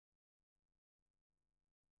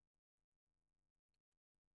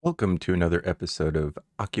Welcome to another episode of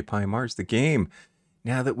Occupy Mars, the game.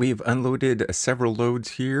 Now that we've unloaded several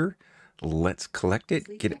loads here, let's collect it.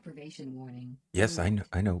 Sleep Get it. deprivation warning. Yes, I know. Alert.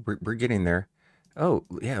 I know. We're getting there. Oh,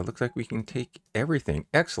 yeah. It looks like we can take everything.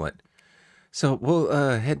 Excellent. So we'll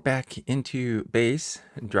head back into base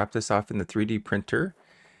and drop this off in the 3D printer.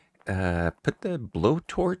 Put the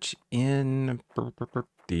blowtorch in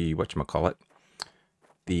the whatchamacallit,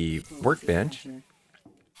 the Full suit workbench, pressure.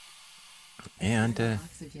 and External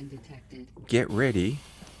oxygen detected. get ready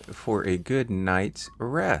for a good night's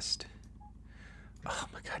rest. Oh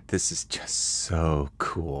my god, this is just so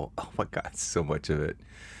cool. Oh my god, so much of it.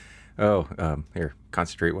 Oh, here,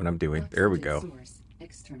 concentrate what I'm doing. There we Oxygen go. source.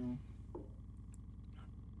 External.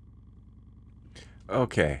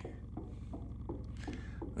 Okay,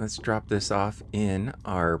 let's drop this off in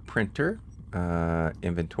our printer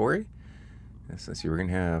inventory. Let's see, we're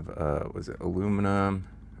gonna have, was it aluminum?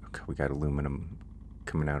 Okay, we got aluminum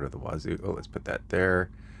coming out of the wazoo. Oh, let's put that there.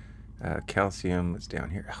 Calcium is down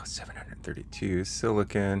here. Oh, 732.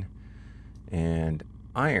 Silicon and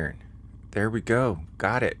iron. There we go.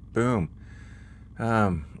 Got it. Boom.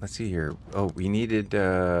 Let's see here. Oh, we needed,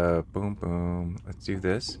 boom, boom. Let's do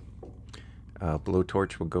this.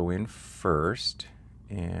 Blowtorch will go in first.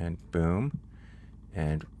 And boom.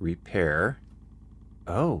 And repair.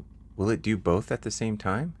 Oh, will it do both at the same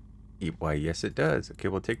time? Why, yes, it does. Okay,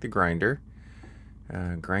 we'll take the grinder.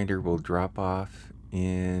 Grinder will drop off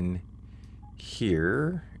in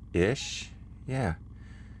here-ish. Yeah.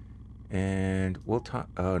 And we'll talk.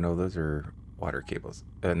 Oh, no, those are water cables.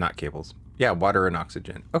 Not cables. Yeah, water and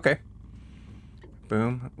oxygen. Okay.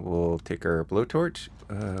 Boom. We'll take our blowtorch.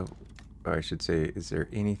 I should say, is there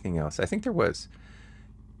anything else? I think there was.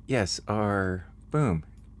 Yes, our, boom,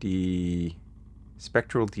 the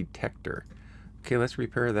spectral detector. Okay, let's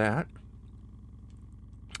repair that.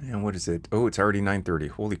 And what is it? Oh, it's already 9:30.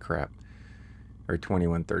 Holy crap. Or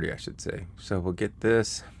 21:30, I should say. So we'll get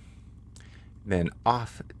this. Then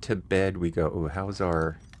off to bed we go. Oh, how's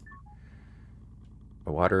our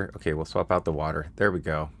water? Okay, we'll swap out the water. There we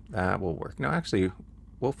go. That will work. No, actually,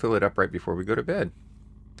 we'll fill it up right before we go to bed.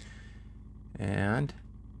 And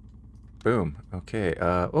boom. Okay.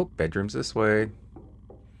 Oh, bedroom's this way.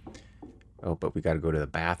 Oh, but we got to go to the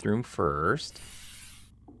bathroom first.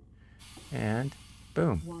 And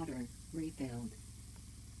boom. Water refilled.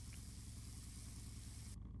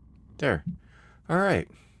 There. All right.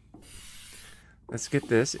 Let's get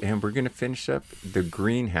this, and we're going to finish up the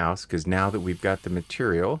greenhouse because now that we've got the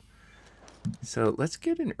material. So let's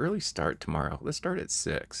get an early start tomorrow. Let's start at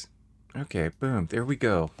 6. Okay, boom. There we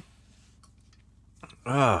go.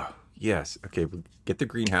 Oh, yes. Okay, we'll get the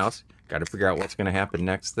greenhouse. Got to figure out what's going to happen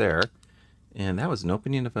next there. And that was an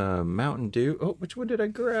opening of a Mountain Dew. Oh, which one did I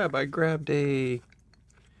grab? I grabbed a...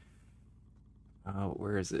 Oh,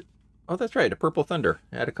 where is it? Oh, that's right, a Purple Thunder.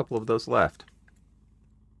 I had a couple of those left.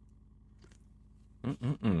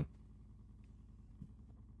 Mm-mm-mm.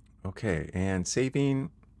 Okay, and saving.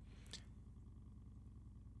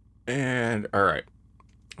 And, all right.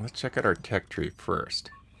 Let's check out our tech tree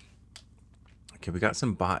first. Okay, we got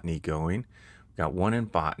some botany going. We got one in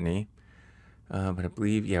botany. But I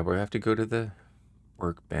believe, yeah, we'll have to go to the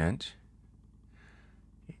workbench.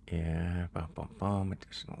 Yeah, bum, bum, bum,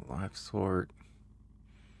 additional life sort.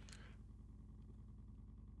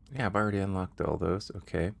 Yeah, I've already unlocked all those.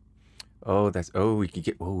 Okay. Oh, that's, oh, we could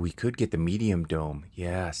get, oh, we could get the medium dome.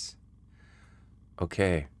 Yes.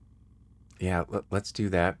 Okay. Yeah, let's do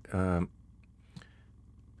that.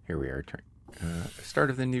 Here we are. Start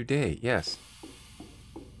of the new day. Yes.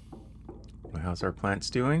 How's our plants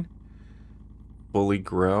doing? Fully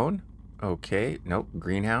grown. Okay. Nope.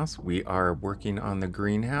 Greenhouse. We are working on the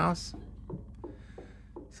greenhouse.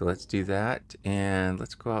 So let's do that. And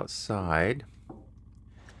let's go outside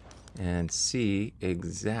and see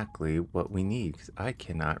exactly what we need. 'Cause I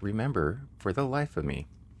cannot remember for the life of me.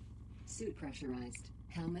 Suit pressurized.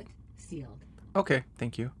 Helmet sealed. Okay.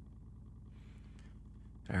 Thank you.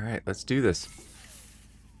 All right. Let's do this. Full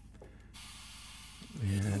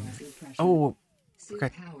And, suit pressure. oh, Suit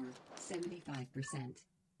okay. power 75%.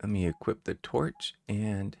 Let me equip the torch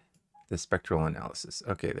and the spectral analysis.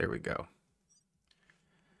 Okay, there we go.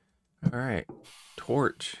 All right,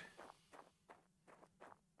 torch.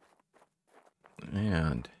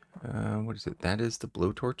 And what is it? That is the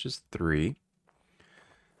blowtorch is 3.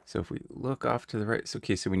 So if we look off to the right, so,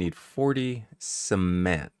 okay, so we need 40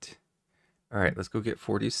 cement. All right, let's go get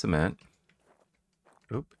 40 cement.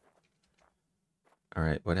 Oop. All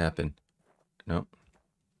right, what happened? Nope.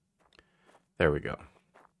 There we go.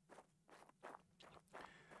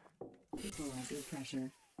 Equalizer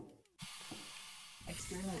pressure.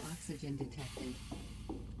 External oxygen detected.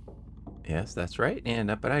 Yes, that's right.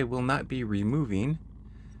 And but I will not be removing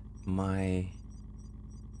my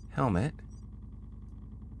helmet.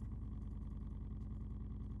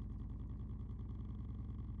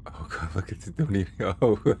 Oh God, look at the don't even,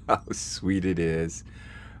 oh, how sweet it is.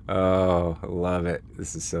 Oh, I love it.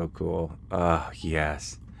 This is so cool. Oh,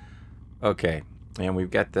 yes. Okay. And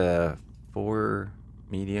we've got the 4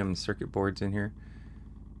 medium circuit boards in here.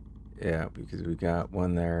 Yeah, because we got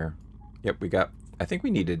one there. Yep, we got, I think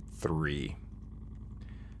we needed 3.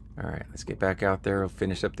 All right, let's get back out there. We'll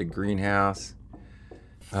finish up the greenhouse.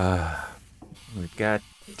 Uh, we've got,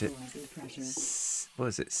 what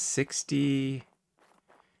was it, 60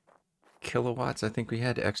 kilowatts I think we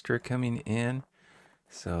had extra coming in.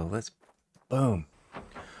 So let's, boom.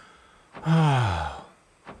 Oh.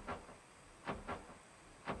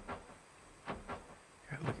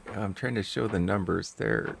 I'm trying to show the numbers.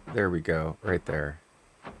 There we go, right there.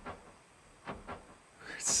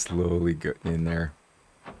 Slowly getting in there.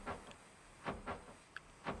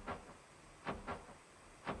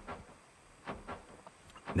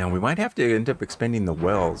 Now we might have to end up expanding the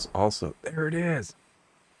wells also. There it is.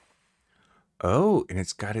 Oh, and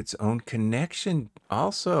it's got its own connection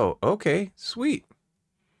also. Okay, sweet.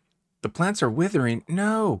 The plants are withering.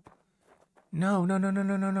 No. No, no, no, no,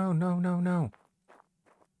 no, no, no, no, no, no.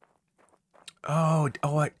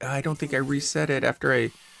 I don't think I reset it after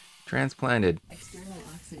I transplanted.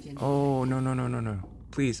 Oh, no, no, no, no, no.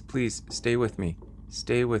 Please, please, stay with me.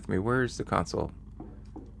 Stay with me. Where's the console?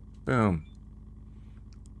 Boom.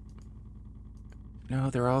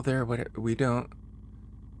 No, they're all there. What we don't.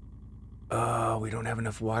 Oh, we don't have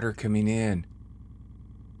enough water coming in.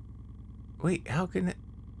 Wait, how can it?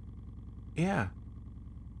 Yeah.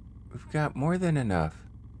 We've got more than enough.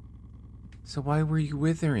 So why were you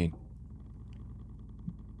withering?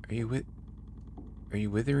 Are you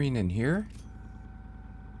withering in here?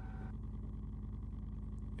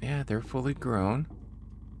 Yeah, they're fully grown.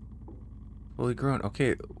 Fully grown.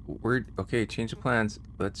 Okay, okay, change of plans.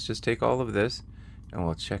 Let's just take all of this and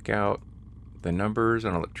we'll check out the numbers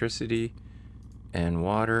on electricity and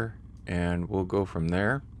water and we'll go from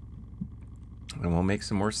there. And we'll make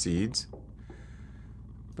some more seeds.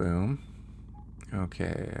 Boom.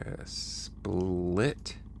 Okay,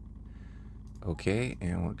 split. Okay,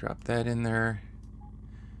 and we'll drop that in there.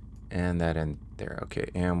 And that in there.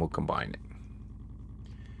 Okay, and we'll combine it.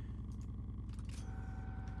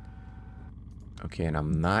 Okay, and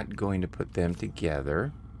I'm not going to put them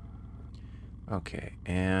together. Okay,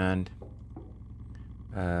 and...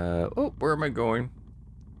 oh, where am I going?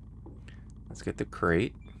 Let's get the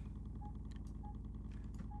crate.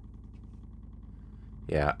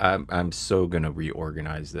 Yeah, I'm so gonna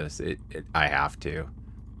reorganize this. I have to.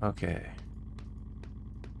 Okay.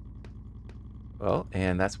 Well,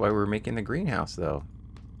 and that's why we're making the greenhouse, though.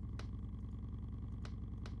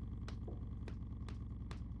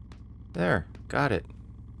 There, got it.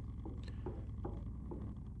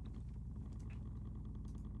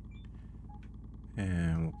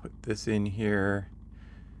 And we'll put this in here.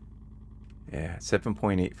 Yeah,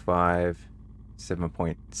 7.85,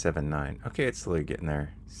 7.79. Okay, it's slowly getting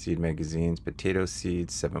there. Seed magazines, potato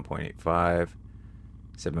seeds, 7.85,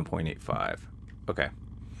 7.85. Okay.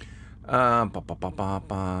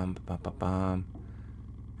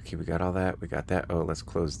 Okay, we got all that. We got that. Oh, let's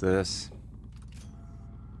close this.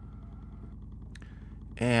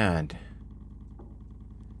 And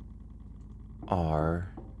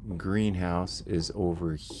our greenhouse is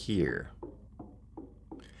over here.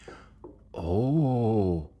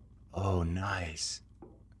 Oh, oh, nice.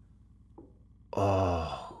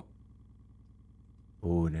 Oh,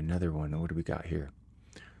 oh, and another one. What do we got here?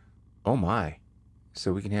 Oh my.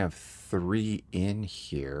 So we can have 3 in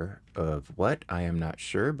here of what? I am not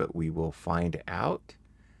sure, but we will find out.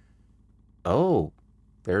 Oh,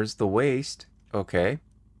 there's the waste. Okay.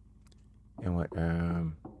 And what,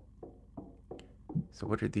 so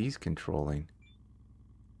what are these controlling?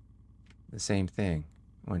 The same thing.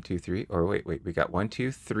 1, 2, 3. Or wait, we got 1, 2,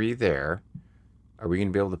 3 there. Are we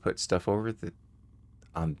gonna be able to put stuff over the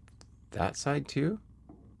on that side too?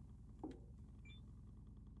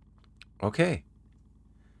 Okay.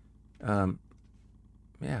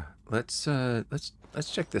 Yeah. Let's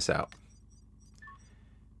check this out.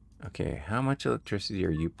 Okay, how much electricity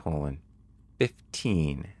are you pulling?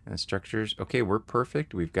 15. And structures. Okay, we're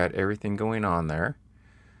perfect. We've got everything going on there.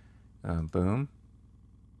 Boom.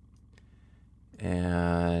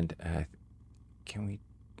 And can we?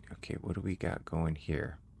 Okay, what do we got going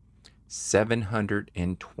here?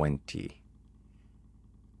 720.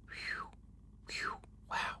 Whew, whew,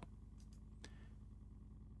 wow.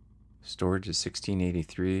 Storage is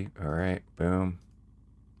 1683. All right, boom.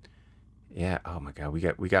 Yeah. Oh my God.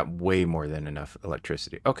 We got way more than enough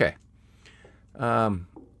electricity. Okay. Um.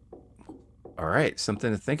 All right.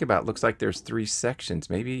 Something to think about. Looks like there's 3 sections.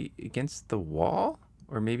 Maybe against the wall,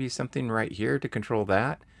 or maybe something right here to control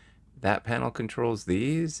that. That panel controls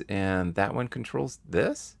these, and that one controls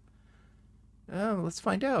this. Oh, let's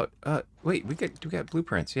find out. Wait. We got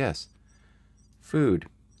blueprints. Yes. Food.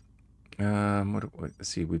 Let's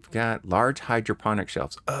see. We've got large hydroponic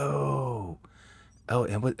shelves. Oh. Oh,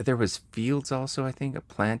 and there was fields also, I think, a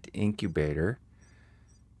plant incubator.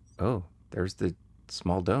 Oh, there's the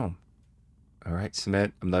small dome. All right,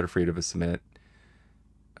 cement. I'm not afraid of a cement.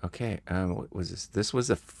 Okay, what was this? This was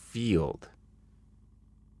a field.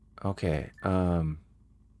 Okay. Oh,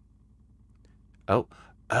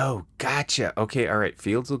 oh, gotcha. Okay, all right.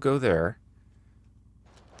 Fields will go there.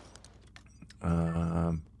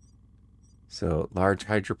 Um, so large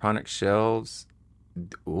hydroponic shelves.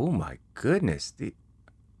 Oh my goodness.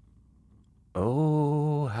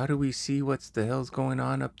 Oh, how do we see what's the hell's going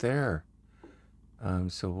on up there?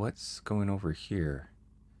 So what's going over here?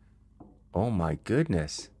 Oh my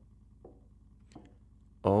goodness.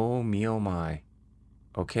 Oh me oh my.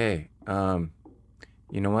 Okay. You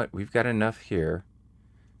know what? We've got enough here.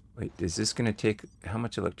 Wait, is this gonna take how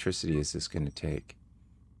much electricity is this gonna take?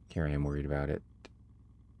 Here I am worried about it.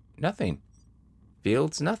 Nothing.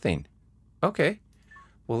 Fields, nothing. Okay.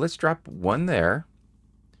 Well, let's drop one there.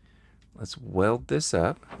 Let's weld this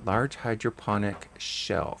up. Large hydroponic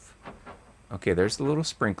shelf. Okay, there's the little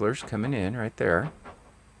sprinklers coming in right there.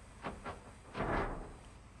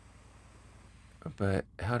 But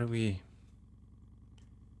how do we...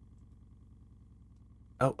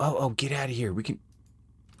 Oh, get out of here. We can...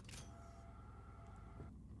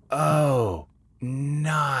 Oh,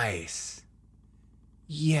 nice.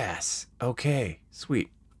 Yes. Okay, sweet.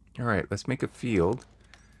 All right, let's make a field.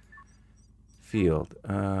 Field.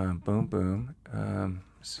 Boom, boom.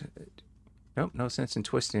 Nope, no sense in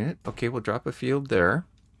twisting it. Okay, we'll drop a field there.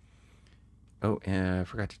 Oh, and I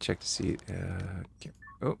forgot to check to see.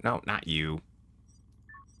 Oh, no, not you.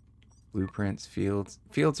 Blueprints, fields.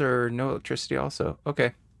 Fields are no electricity also.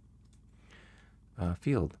 Okay.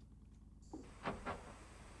 Field.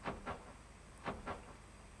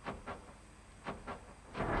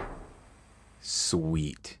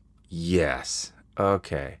 Sweet. Yes.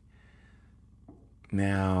 Okay.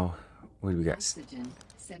 Now, what do we got? Oxygen,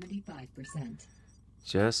 75%.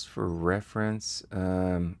 Just for reference,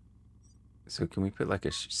 so can we put like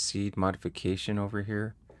a seed modification over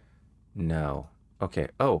here? No. Okay.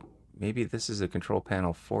 Oh, maybe this is a control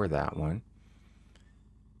panel for that one.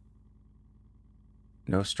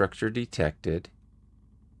 No structure detected.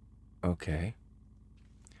 Okay.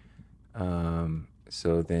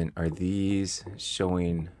 So then are these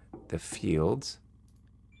showing the fields?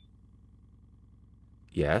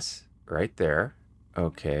 Yes, right there.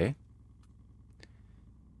 Okay.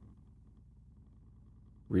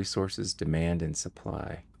 Resources, demand, and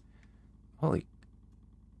supply. Holy.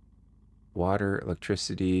 Water,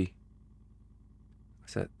 electricity.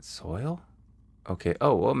 Is that soil? Okay.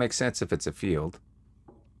 Oh, well, it makes sense if it's a field.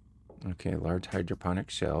 Okay, large hydroponic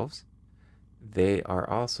shelves. They are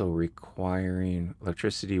also requiring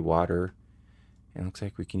electricity, water, and looks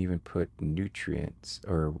like we can even put nutrients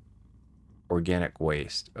or organic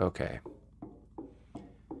waste. Okay.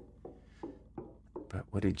 But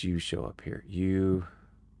what did you show up here? You...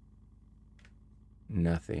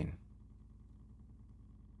 Nothing.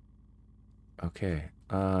 Okay.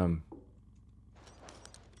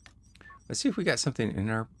 Let's see if we got something in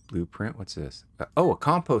our blueprint. What's this? Oh, a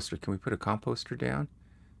composter. Can we put a composter down?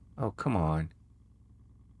 Oh, come on.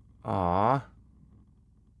 Aw.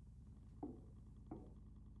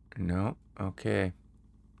 No. Okay.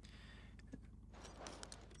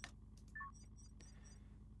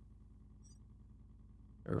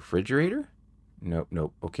 A refrigerator? Nope,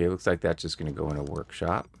 nope. Okay, looks like that's just going to go in a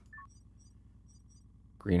workshop.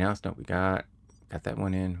 Greenhouse? Nope, we got that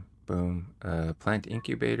one in. Boom. Plant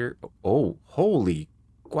incubator. Oh, holy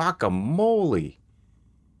guacamole.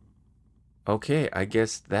 Okay, I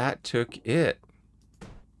guess that took it.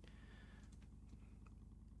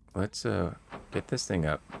 Let's get this thing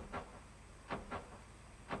up.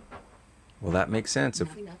 Well, that makes sense.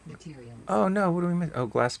 Not enough materials. Oh no, what do we miss? Oh,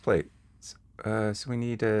 glass plates. So we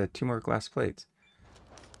need 2 more glass plates.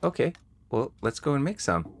 Okay, well, let's go and make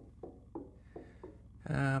some.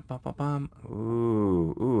 Bum, bum, bum.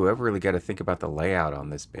 Ooh, I've really got to think about the layout on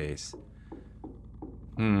this base.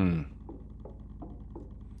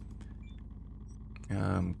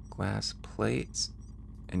 Glass plates.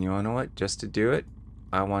 And you wanna know what? Just to do it,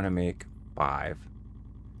 I want to make 5.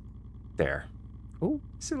 There. Oh,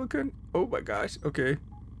 silicone. Oh my gosh. Okay.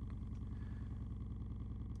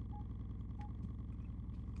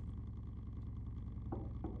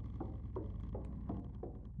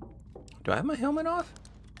 Do I have my helmet off?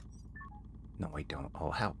 No, I don't.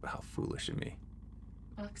 Oh, how foolish of me.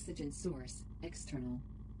 Oxygen source external.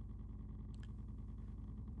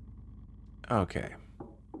 Okay.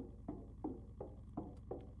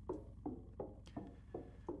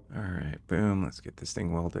 Alright, boom. Let's get this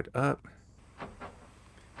thing welded up.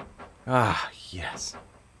 Ah, yes.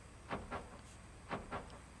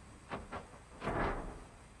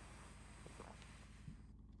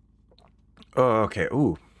 Oh, okay.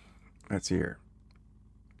 Ooh. Let's see here.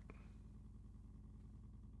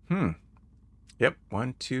 Yep.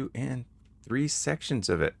 1, 2, and 3 sections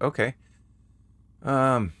of it. Okay.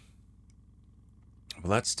 Well,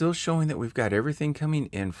 that's still showing that we've got everything coming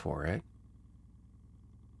in for it.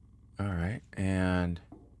 All right. And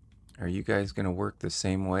are you guys going to work the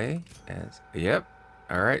same way as... Yep.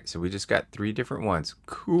 All right. So we just got 3 different ones.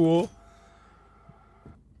 Cool.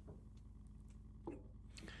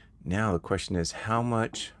 Now the question is, how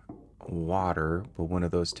much water will one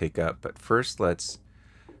of those take up? But first, let's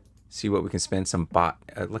see what we can spend some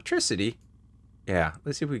electricity. Yeah,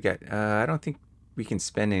 let's see if we got... I don't think we can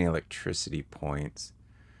spend any electricity points.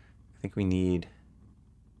 I think we need...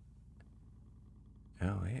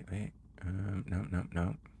 Oh, wait.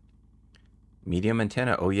 No. Medium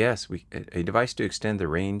antenna. Oh, yes. A device to extend the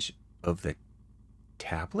range of the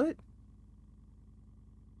tablet?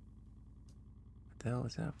 What the hell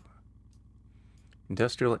is that for?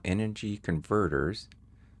 Industrial energy converters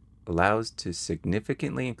allows to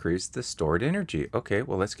significantly increase the stored energy. Okay,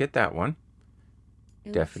 well, let's get that one.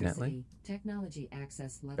 Definitely. Technology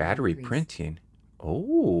access level Battery increased. printing.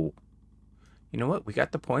 Oh. You know what? We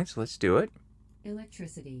got the points. Let's do it.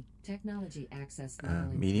 Electricity technology access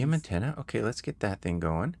level Medium increased. antenna. Okay, let's get that thing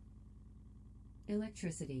going.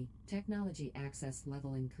 Electricity technology access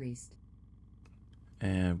level increased.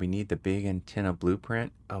 And we need the big antenna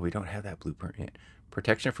blueprint. Oh, we don't have that blueprint yet.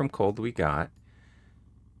 Protection from cold we got.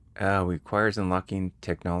 Requires unlocking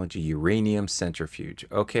technology uranium centrifuge.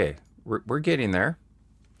 Okay, we're getting there.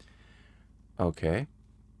 Okay.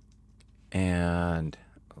 And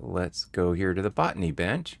let's go here to the botany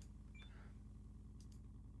bench.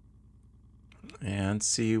 And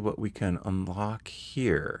see what we can unlock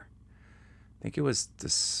here. I think it was the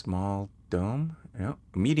small dome. No,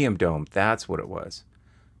 medium dome. That's what it was.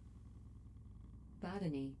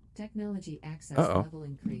 Botany technology access Uh-oh. level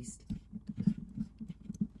increased.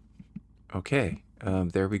 Okay,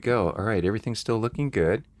 there we go. All right, everything's still looking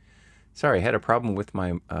good. Sorry, I had a problem with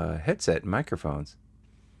my headset and microphones.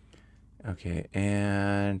 Okay,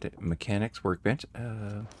 and mechanics workbench.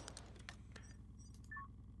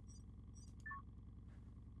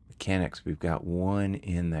 Mechanics, we've got 1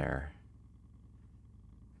 in there.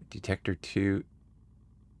 Detector 2,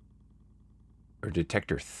 or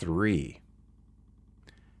detector 3.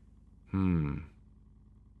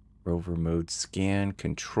 Rover mode scan,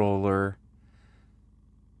 controller,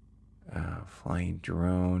 flying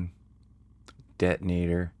drone,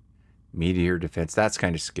 detonator, meteor defense. That's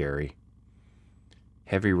kind of scary.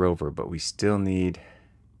 Heavy rover, but we still need...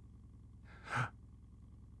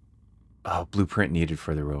 Oh, blueprint needed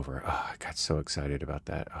for the rover. Oh, I got so excited about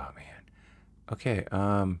that. Oh, man. Okay,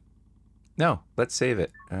 no, let's save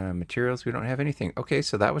it. Materials, we don't have anything. Okay,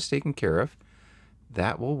 so that was taken care of.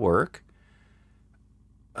 That will work.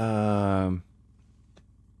 Give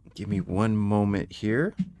me one moment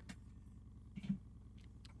here.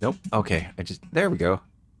 Nope. Okay, there we go.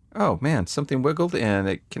 Oh, man, something wiggled and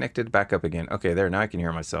it connected back up again. Okay, there, now I can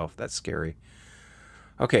hear myself. That's scary.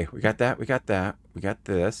 Okay, we got that. We got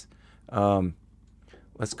this.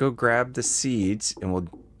 Let's go grab the seeds and we'll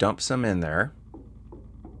dump some in there.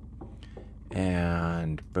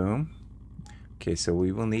 And boom. Okay, so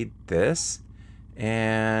we will need this.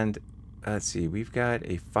 And let's see, we've got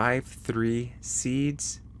a 5.3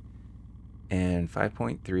 seeds and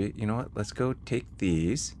 5.3. You know what? Let's go take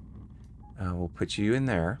these. We'll put you in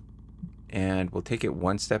there. And we'll take it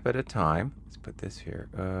one step at a time. Let's put this here.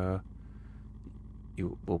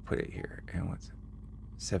 We'll put it here. And what's it?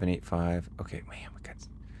 785. Okay, man, we got...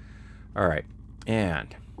 All right,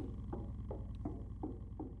 and...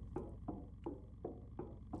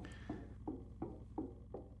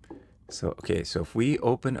 So, okay, so if we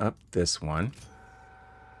open up this one...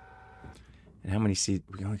 And how many seeds?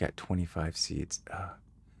 We only got 25 seeds.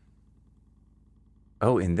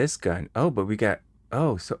 Oh, in this gun. Oh, but we got...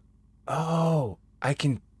 Oh, so... Oh, I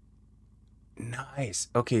can... Nice.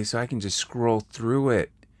 Okay, so I can just scroll through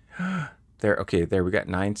it. There, okay, there, we got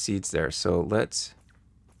 9 seeds there. So let's...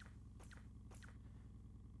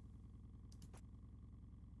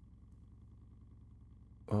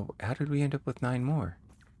 Oh, how did we end up with 9 more?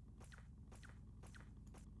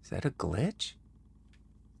 Is that a glitch?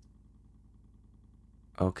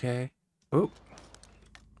 Okay. Oh.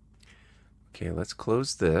 Okay, let's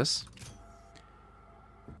close this.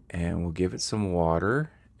 And we'll give it some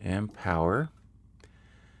water and power.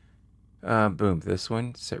 Boom. This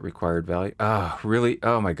one, set required value. Ah, really?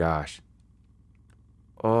 Oh my gosh.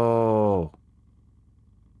 Oh.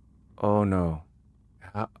 Oh no.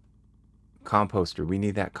 How, composter. We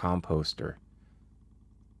need that composter.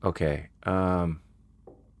 Okay.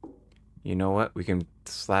 You know what? We can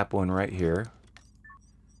slap one right here.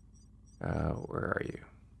 Where are you?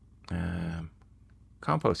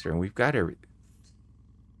 Composter, and we've got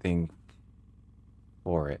everything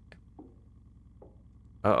for it.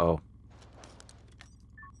 Uh-oh.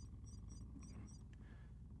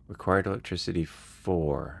 Required electricity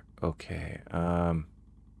 4. Okay.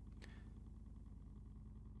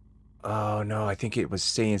 Oh no, I think it was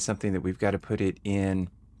saying something that we've got to put it in.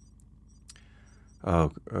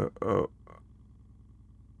 Oh,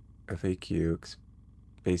 FAQ,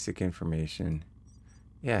 basic information.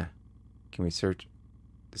 Yeah. Can we search?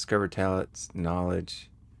 Discover talents, knowledge.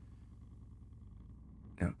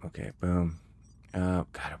 No, okay, boom. God,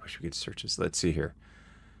 I wish we could search this. Let's see here.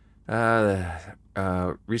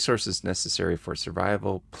 Resources necessary for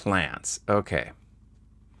survival. Plants. Okay.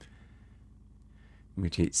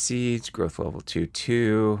 Mutate seeds. Growth level 2,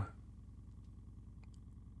 2.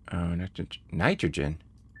 Nitrogen.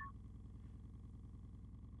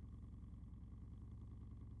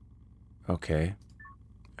 Okay.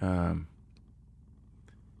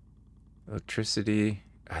 Electricity.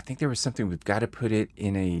 I think there was something we've got to put it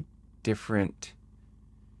in a different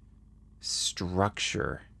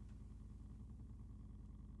structure.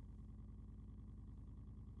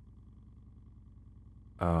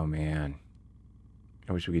 Oh man.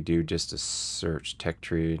 I wish we could do just a search. Tech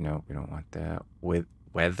tree. No, we don't want that. With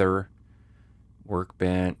weather.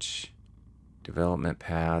 Workbench. Development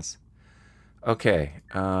paths. Okay.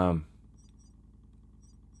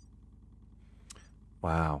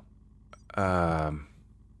 Wow.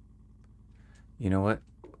 You know what?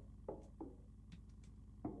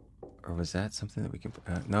 Or was that something that we can...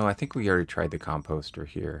 no, I think we already tried the composter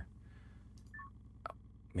here.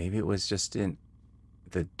 Maybe it was just in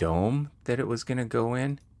the dome that it was going to go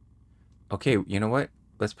in. Okay, you know what?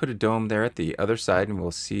 Let's put a dome there at the other side and we'll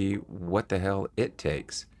see what the hell it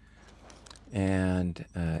takes. And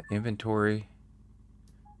inventory.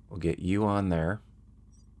 We'll get you on there.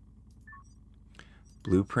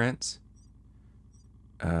 Blueprints.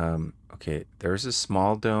 Okay, there's a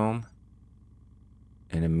small dome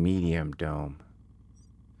and a medium dome.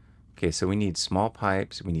 Okay, so we need small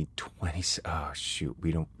pipes. We need 20. Oh shoot,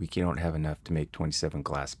 we don't have enough to make 27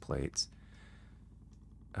 glass plates.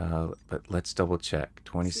 But let's double check.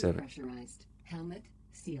 27. Pressurized. Helmet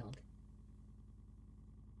sealed.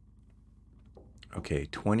 Okay,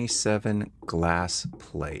 27 glass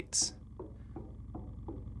plates.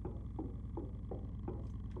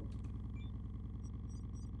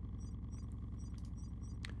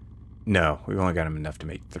 No, we've only got enough to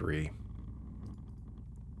make 3.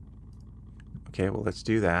 Okay, well, let's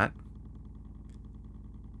do that.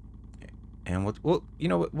 And we'll you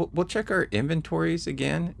know, we'll check our inventories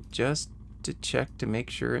again just to check to make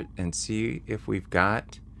sure and see if we've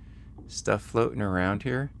got stuff floating around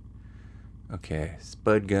here. Okay,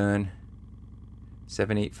 spud gun,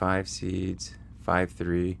 785 seeds,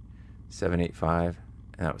 5.3, 785,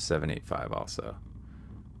 and that was 785 also.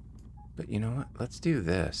 But you know what? Let's do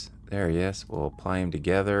this. There, yes, we'll apply them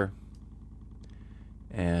together.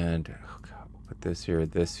 And oh God, we'll put this here,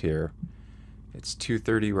 this here. It's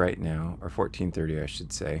 2:30 right now, or 14:30, I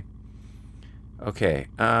should say. Okay.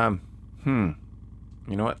 You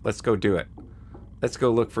know what? Let's go do it. Let's go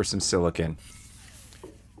look for some silicon.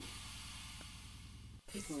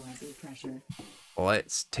 Equalizing pressure.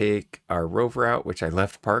 Let's take our rover out, which I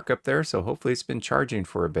left park up there, so hopefully it's been charging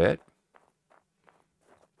for a bit.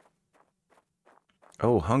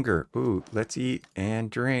 Oh, hunger. Ooh, let's eat and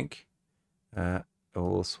drink.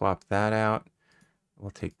 We'll swap that out. We'll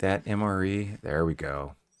take that MRE. There we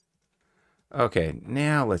go. Okay,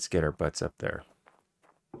 now let's get our butts up there.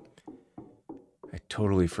 I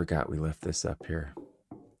totally forgot we left this up here.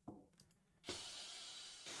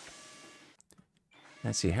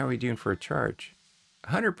 Let's see, how are we doing for a charge?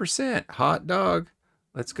 100%. Hot dog.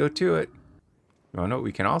 Let's go to it. You know what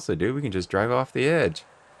we can also do? We can just drive off the edge.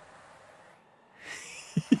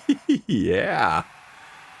 Yeah.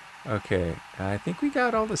 Okay, I think we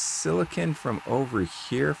got all the silicon from over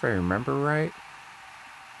here, if I remember right.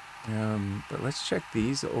 But let's check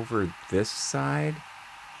these over this side.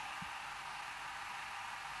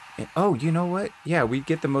 And, oh, you know what? Yeah, we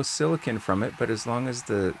get the most silicon from it, but as long as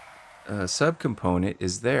the subcomponent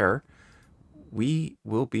is there, we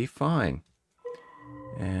will be fine.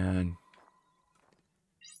 And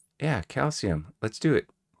yeah, calcium. Let's do it.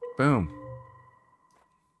 Boom.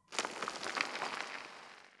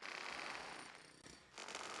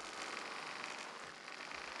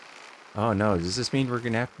 Oh no, does this mean we're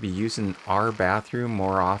going to have to be using our bathroom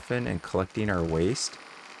more often and collecting our waste?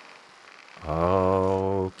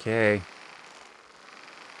 Okay.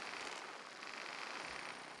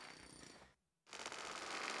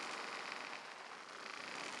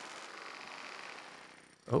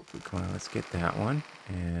 Oh, come on, let's get that one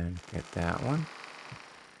and get that one.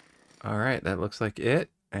 All right, that looks like it.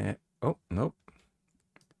 And, oh, nope.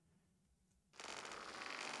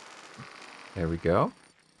 There we go.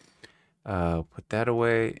 Put that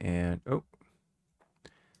away and oh.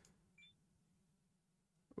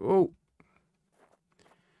 Oh.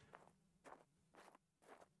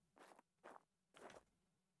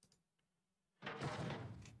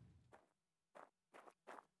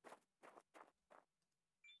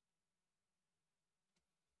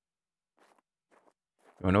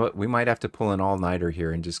 You know what? We might have to pull an all-nighter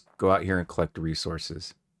here and just go out here and collect the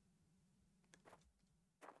resources.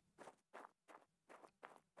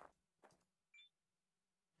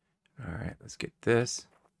 All right, let's get this.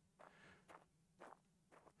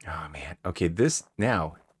 Oh man. Okay, this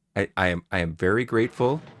now. I am very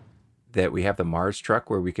grateful that we have the Mars truck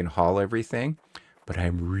where we can haul everything, but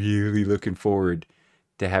I'm really looking forward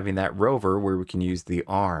to having that rover where we can use the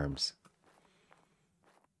arms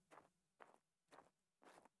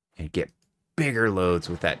and get bigger loads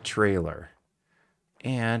with that trailer.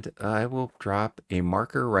 And I will drop a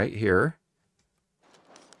marker right here.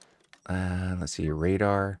 Let's see,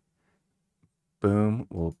 radar. Boom,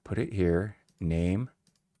 we'll put it here. Name.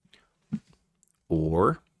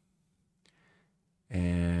 Ore.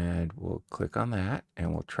 And we'll click on that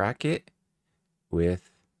and we'll track it with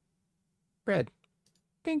red.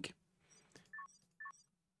 Pink.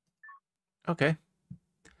 Okay.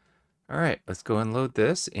 All right, let's go unload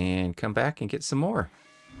this and come back and get some more.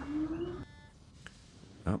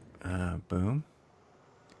 Oh, boom.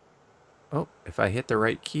 Oh, if I hit the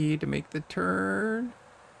right key to make the turn.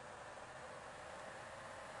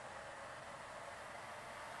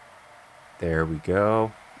 There we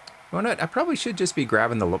go. Well, I probably should just be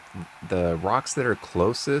grabbing the rocks that are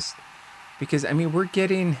closest because, I mean, we're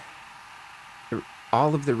getting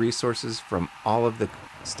all of the resources from all of the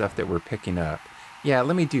stuff that we're picking up. Yeah,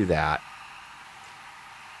 let me do that.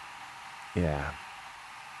 Yeah.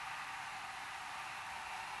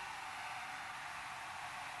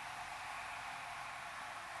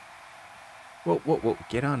 Whoa, whoa, whoa.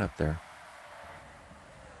 Get on up there.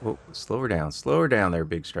 Whoa, slow her down. Slow her down there,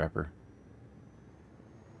 big strapper.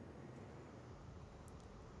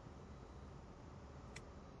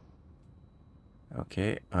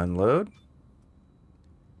 Okay, unload.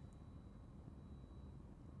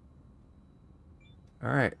 All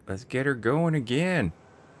right, let's get her going again.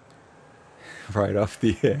 Right off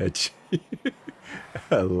the edge.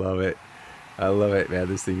 I love it. I love it, man.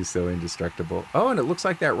 This thing is so indestructible. Oh, and it looks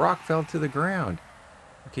like that rock fell to the ground.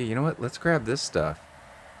 Okay, you know what? Let's grab this stuff.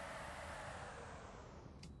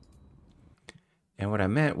 And what I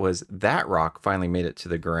meant was that rock finally made it to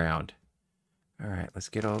the ground. All right, let's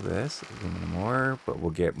get all this. Aluminum ore, but we'll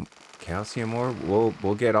get calcium ore.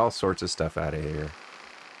 We'll get all sorts of stuff out of here.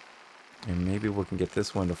 And maybe we can get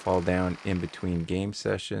this one to fall down in between game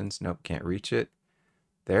sessions. Nope, can't reach it.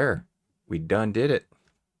 There, we done did it.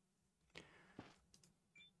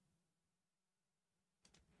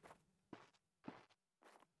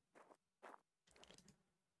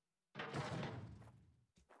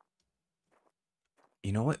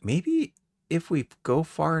 You know what? Maybe if we go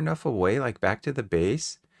far enough away, like back to the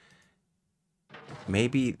base,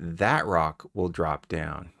 maybe that rock will drop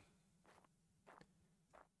down.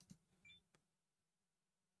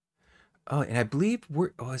 Oh, and I believe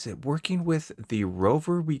is it working with the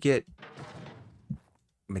rover we get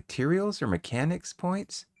materials or mechanics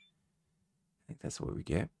points? I think that's what we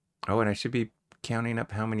get. Oh, and I should be counting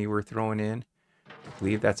up how many we're throwing in. I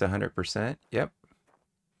believe that's 100%. Yep.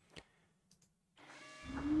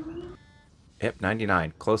 Yep,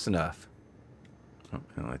 99. Close enough. Oh,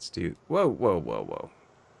 and let's do... Whoa, whoa, whoa, whoa.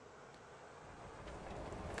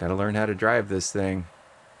 Gotta learn how to drive this thing.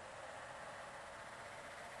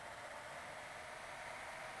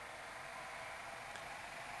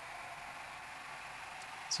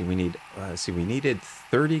 See, we needed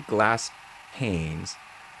 30 glass panes.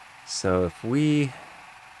 So if we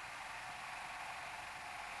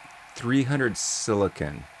 300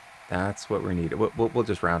 silicon, that's what we need. We'll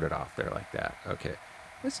just round it off there like that. Okay,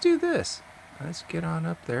 let's do this. Let's get on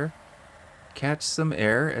up there. catch some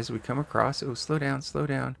air as we come across. Oh, slow down, slow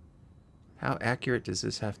down. How accurate does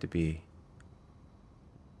this have to be?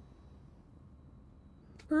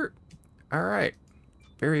 All right.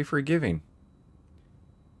 Very forgiving.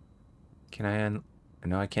 Can I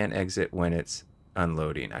no, I can't exit when it's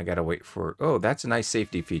unloading. I gotta wait for... Oh, that's a nice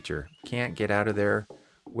safety feature. Can't get out of there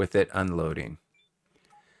with it unloading.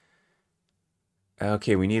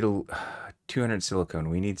 Okay, we need a 200 silicone.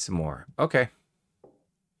 We need some more. Okay.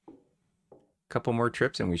 Couple more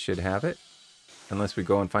trips and we should have it. Unless we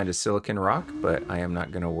go and find a silicon rock, but I am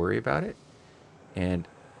not going to worry about it. And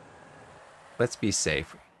let's be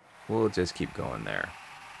safe. We'll just keep going there.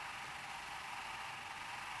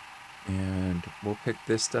 And we'll pick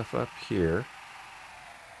this stuff up here.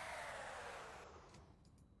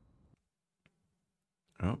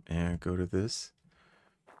 Oh, and go to this.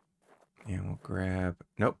 And we'll grab...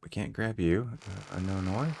 Nope, we can't grab you. Unknown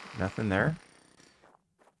ore. Nothing there.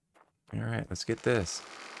 All right, let's get this.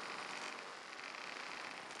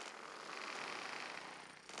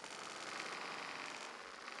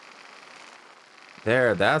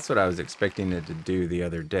 There, that's what I was expecting it to do the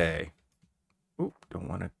other day. Oop, don't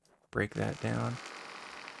want to break that down.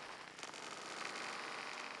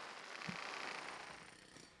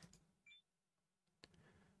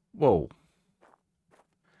 Whoa.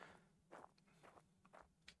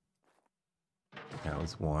 That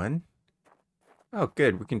was one. Oh,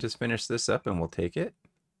 good. We can just finish this up and we'll take it.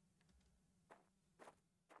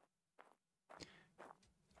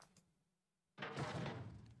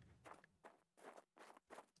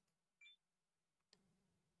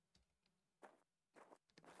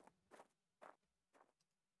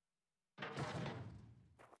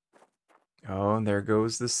 Oh, and there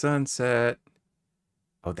goes the sunset.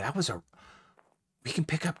 Oh, that was a... We can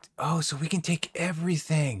pick up... Oh, so we can take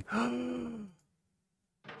everything.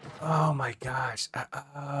 Oh my gosh.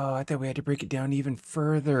 Oh, I thought we had to break it down even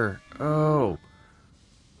further. Oh.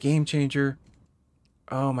 Game changer.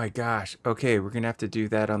 Oh my gosh. Okay, we're going to have to do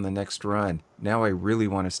that on the next run. Now I really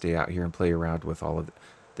want to stay out here and play around with all of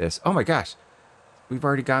this. Oh my gosh. We've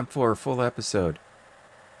already gone for a full episode.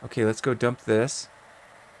 Okay, let's go dump this.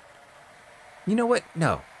 You know what?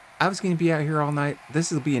 No. I was going to be out here all night.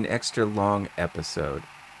 This will be an extra long episode.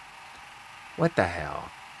 What the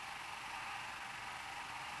hell?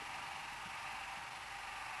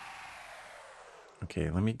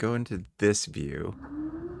 Okay, let me go into this view.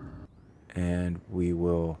 And we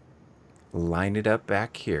will line it up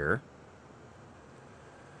back here.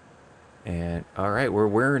 And all right, we're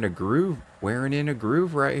wearing in a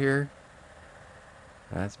groove right here.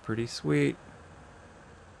 That's pretty sweet.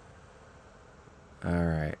 All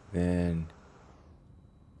right, then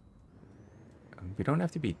we don't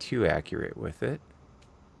have to be too accurate with it.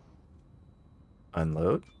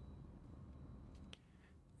 Unload.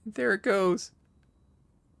 There it goes.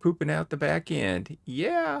 Pooping out the back end.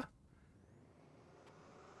 Yeah.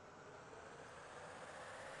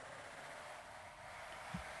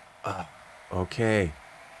 Okay.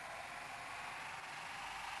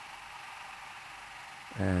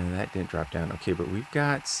 And that didn't drop down. Okay, but we've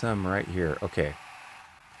got some right here. Okay.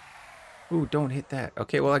 Ooh, don't hit that.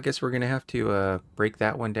 Okay, well, I guess we're going to have to break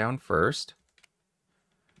that one down first.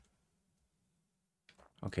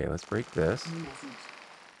 Okay, let's break this. New message.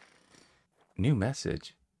 New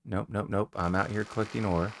message. Nope, nope, nope. I'm out here collecting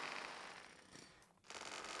ore.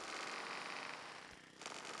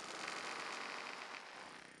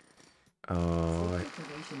 Oh,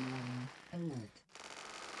 Deprivation warning. Alert.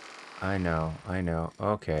 I know, I know.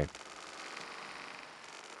 Okay.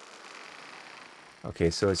 Okay,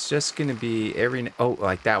 so it's just going to be every... Oh,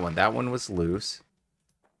 like that one. That one was loose.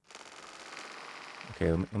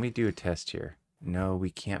 Okay, let me do a test here. No, we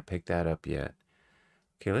can't pick that up yet.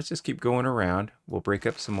 Okay, let's just keep going around. We'll break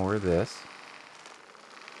up some more of this.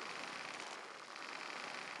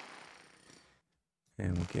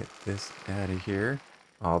 And we'll get this out of here.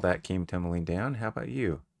 All that came tumbling down. How about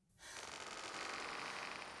you?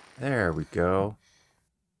 There we go.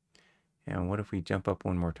 And what if we jump up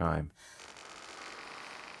one more time?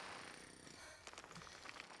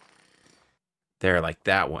 There, like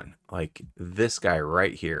that one. Like this guy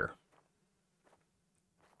right here.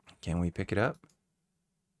 Can we pick it up?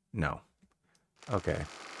 No. Okay.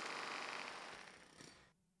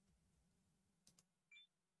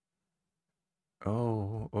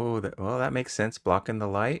 Oh, well, that makes sense. Blocking the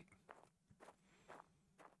light.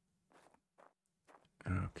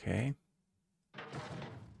 Okay.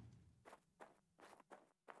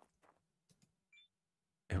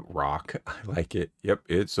 Rock. I like it. Yep,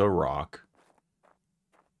 it's a rock.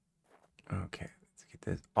 Okay, let's get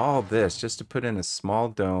this. All this just to put in a small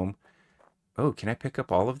dome. Oh, can I pick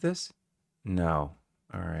up all of this? No.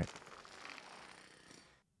 All right.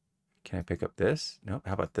 Can I pick up this? Nope.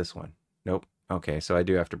 How about this one? Nope. Okay, so I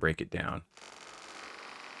do have to break it down.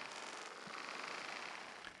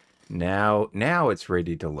 Now it's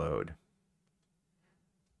ready to load.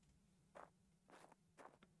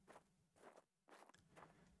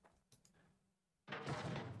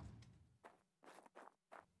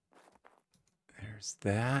 There's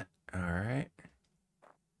that. All right.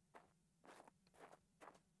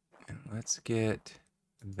 And let's get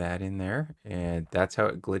that in there. And that's how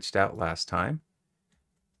it glitched out last time.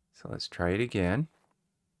 So let's try it again.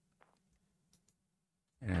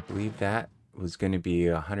 And I believe that was going to be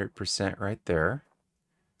 100% right there.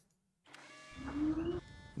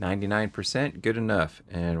 99%, good enough.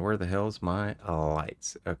 And where the hell's my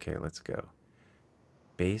lights? Okay, let's go.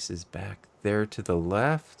 Base is back there to the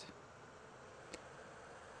left.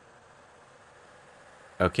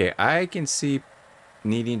 Okay, I can see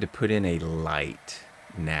needing to put in a light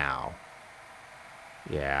now.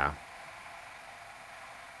 Yeah.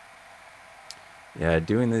 Yeah,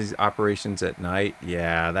 doing these operations at night,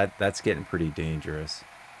 yeah, that's getting pretty dangerous.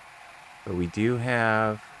 But we do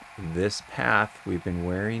have this path we've been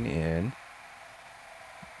wearing in.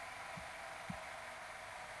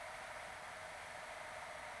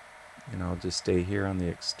 And I'll just stay here on the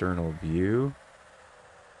external view.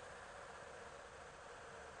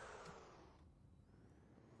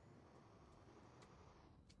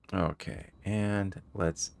 Okay, and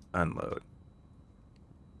let's unload.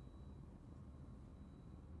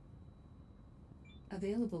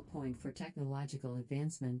 Available point for technological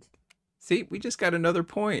advancement. See, we just got another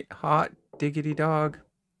point. Hot diggity dog.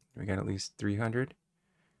 We got at least 300.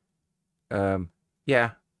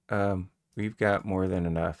 Yeah. We've got more than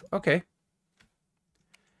enough. Okay.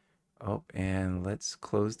 Oh, and let's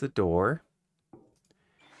close the door.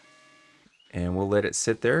 And we'll let it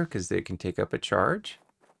sit there because they can take up a charge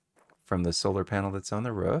from the solar panel that's on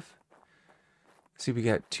the roof. See, we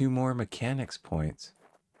got 2 more mechanics points.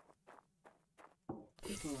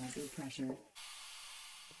 Equalizer pressure.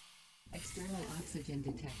 External oxygen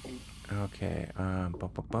detected. Okay, boom,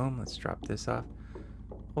 boom, boom. Let's drop this off.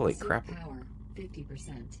 Holy crap. Power,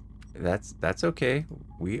 50%. That's okay.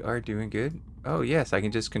 We are doing good. Oh, yes, I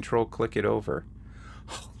can just control click it over.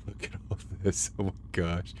 Oh, look at all this. Oh my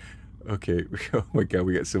gosh. Okay. Oh my god,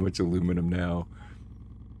 we got so much aluminum now.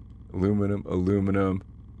 Aluminum, aluminum,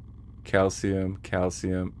 calcium,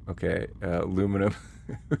 calcium. Okay, aluminum.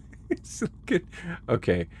 It's so good.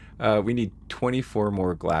 Okay, we need 24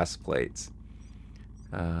 more glass plates.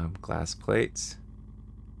 Glass plates.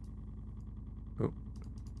 Oop.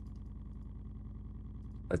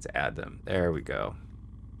 Let's add them. There we go.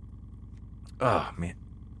 Oh, man.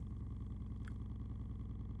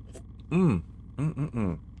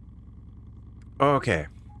 Okay.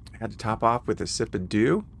 Had to top off with a sip of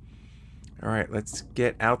dew. All right, let's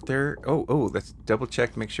get out there. Oh, let's double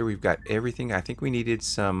check, make sure we've got everything. I think we needed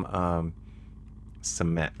some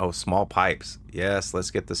cement. Oh, small pipes. Yes, let's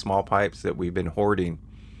get the small pipes that we've been hoarding.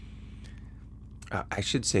 I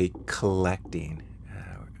should say collecting.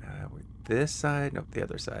 This side? Nope, the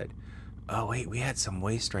other side. Oh, wait, we had some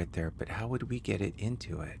waste right there, but how would we get it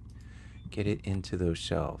into it? Get it into those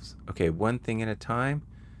shelves. Okay, one thing at a time.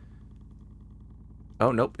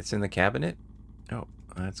 Oh, nope, it's in the cabinet. Oh,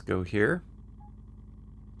 let's go here.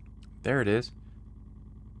 There it is.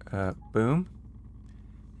 Boom.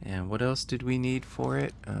 And what else did we need for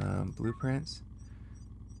it? Blueprints.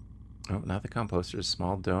 Oh, not the composter,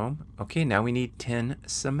 small dome. Okay, now we need 10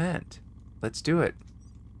 cement. Let's do it.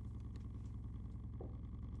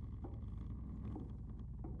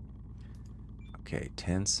 Okay,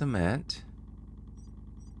 10 cement.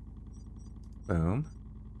 Boom.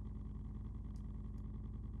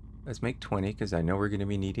 Let's make 20 because I know we're going to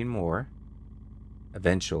be needing more.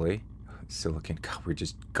 Eventually. Silicon, God, we're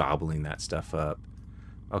just gobbling that stuff up.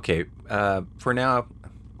 Okay, for now,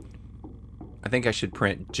 I think I should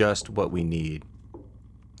print just what we need.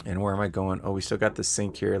 And where am I going? Oh, we still got the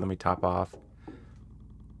sink here. Let me top off.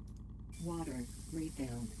 Water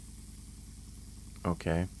refilled.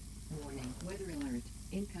 Okay. Warning, weather alert.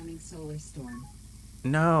 Incoming solar storm.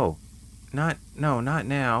 No, not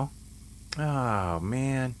now. Oh,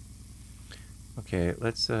 man. Okay,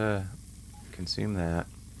 let's consume that.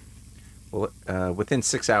 Well, within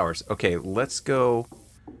 6 hours. Okay, let's go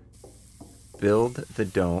build the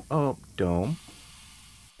dome. Oh, dome.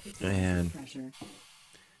 And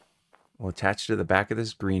we'll attach it to the back of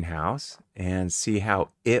this greenhouse and see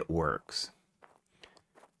how it works.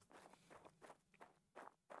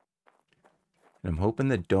 And I'm hoping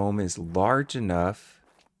the dome is large enough.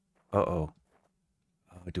 Uh-oh.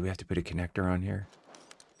 Oh, do we have to put a connector on here?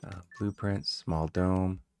 blueprints, small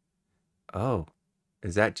dome. Oh,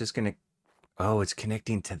 is that just gonna... Oh, it's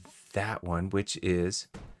connecting to that one, which is...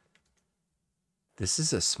 This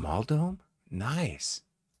is a small dome? Nice.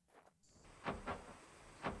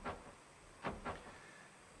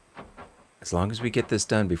 As long as we get this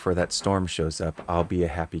done before that storm shows up, I'll be a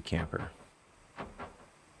happy camper.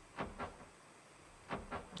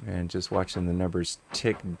 And just watching the numbers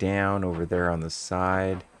tick down over there on the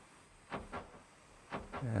side.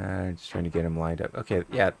 Just trying to get them lined up. Okay,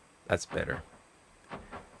 yeah, that's better.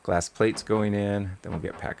 Glass plates going in. Then we'll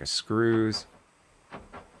get a pack of screws.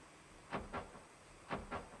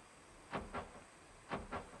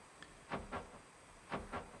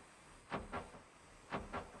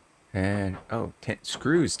 And, oh, 10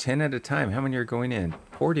 screws, 10 at a time. How many are going in?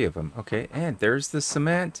 40 of them. Okay, and there's the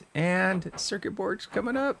cement and circuit boards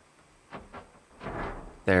coming up.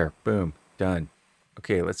 There, boom, done.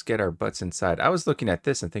 Okay, let's get our butts inside. I was looking at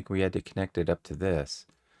this and thinking we had to connect it up to this.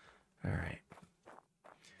 All right.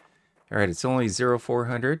 All right, it's only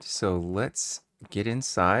 0400, so let's get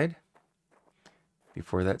inside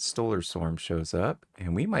before that solar storm shows up.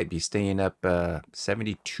 And we might be staying up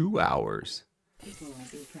 72 hours.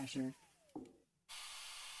 Equalizer pressure.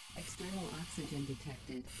 External oxygen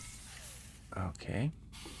detected. Okay.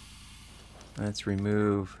 Let's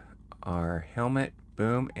remove our helmet.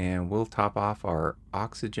 Boom. And we'll top off our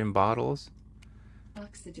oxygen bottles.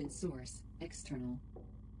 Oxygen source external.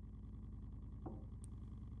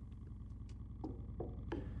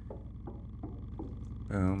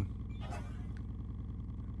 Boom.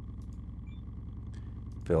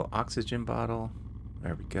 Fill oxygen bottle.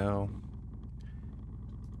 There we go.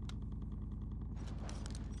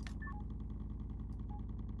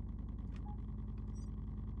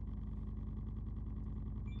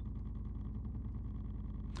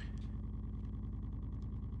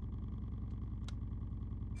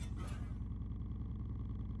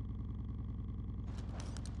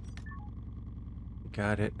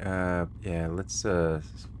 Got it. Yeah, let's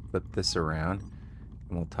flip this around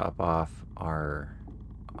and we'll top off our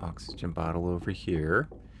oxygen bottle over here.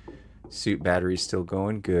 Suit battery's still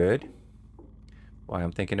going good. While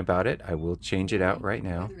I'm thinking about it, I will change it out right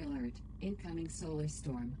now. Weather alert. Incoming solar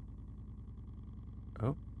storm.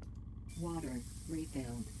 Oh. Water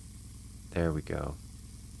refilled. There we go.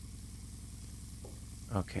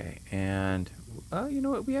 Okay, and you know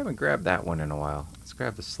what? We haven't grabbed that one in a while. Let's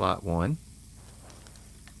grab the slot one.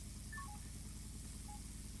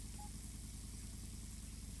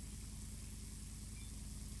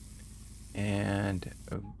 And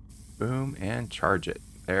boom, and charge it.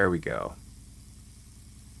 There we go.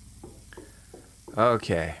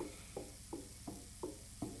 Okay.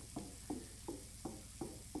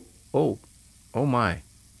 Oh, oh my.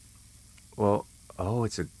 Well, oh,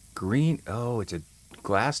 it's a green. Oh, it's a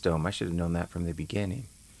glass dome. I should have known that from the beginning.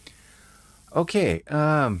 Okay.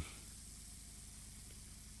 But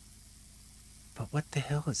what the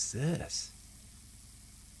hell is this?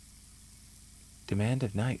 Demand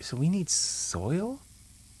of night. So we need soil?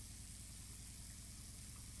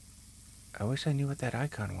 I wish I knew what that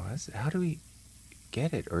icon was. How do we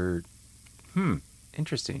get it? Or,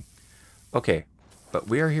 interesting. Okay, but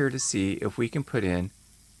we are here to see if we can put in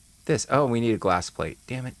this. Oh, we need a glass plate.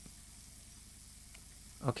 Damn it.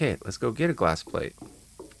 Okay, let's go get a glass plate.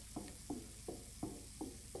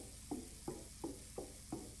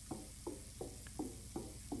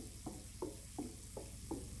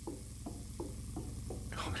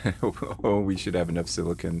 Oh, we should have enough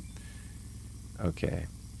silicon. Okay.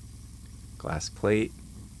 Glass plate.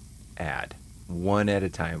 Add. One at a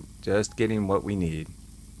time. Just getting what we need.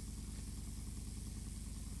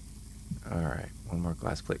 Alright. One more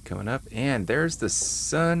glass plate coming up. And there's the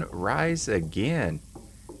sunrise again.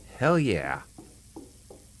 Hell yeah.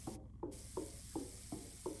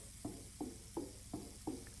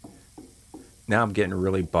 Now I'm getting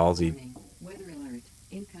really ballsy. Weather alert.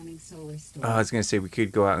 Incoming solar storm. I was going to say we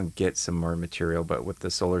could go out and get some more material, but with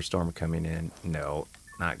the solar storm coming in, no,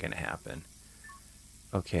 not going to happen.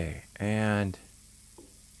 Okay, and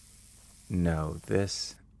no,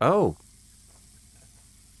 this. Oh,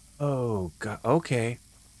 God. Okay,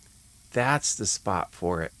 that's the spot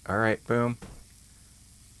for it. All right, boom.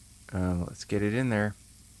 Let's get it in there.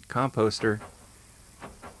 Composter.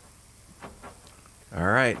 All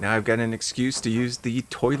right, now I've got an excuse to use the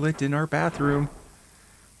toilet in our bathroom.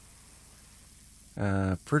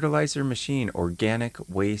 Fertilizer machine, organic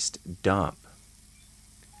waste dump.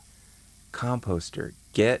 Composter,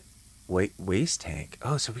 get waste tank.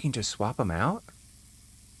 Oh, so we can just swap them out?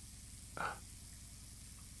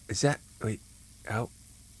 Is that, wait,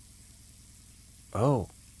 oh.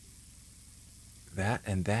 that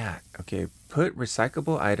and that. Okay, put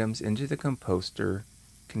recyclable items into the composter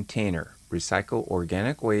container. Recycle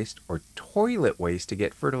organic waste or toilet waste to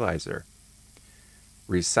get fertilizer.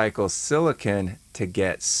 Recycle silicon to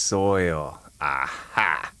get soil.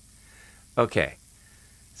 Aha! Okay,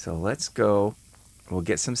 so let's go. We'll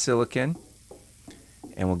get some silicon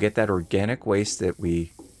and we'll get that organic waste that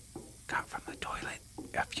we got from the toilet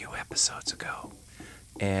a few episodes ago.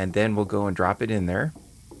 And then we'll go and drop it in there.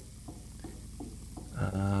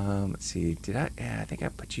 Let's see. Did I? Yeah, I think I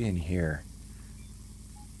put you in here.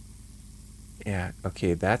 Yeah,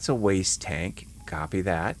 okay, that's a waste tank. Copy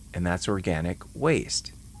that. And that's organic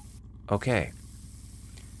waste. Okay.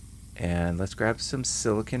 And let's grab some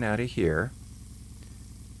silicon out of here.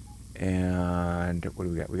 And what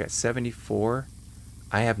do we got? We got 74.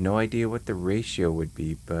 I have no idea what the ratio would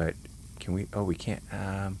be, but can we? Oh, we can't.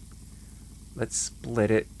 Let's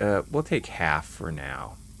split it. We'll take half for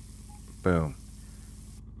now. Boom.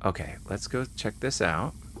 Okay, let's go check this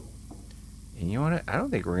out. And you know what? I don't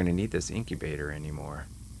think we're going to need this incubator anymore.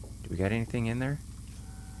 Do we got anything in there?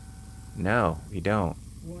 No, we don't.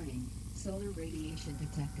 Warning. Solar radiation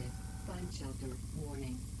detected. Find shelter.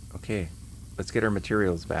 Warning. Okay, let's get our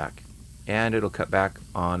materials back. And it'll cut back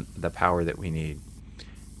on the power that we need.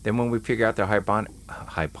 Then when we figure out the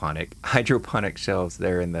hydroponic shelves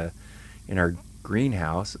there in our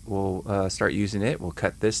greenhouse, we'll start using it. We'll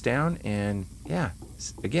cut this down and yeah,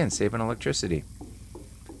 again, saving electricity.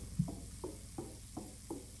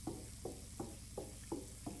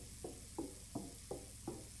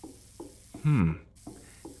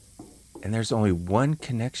 And there's only one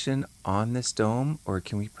connection on this dome, or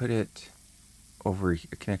can we put it over a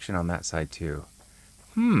connection on that side too?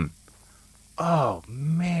 Oh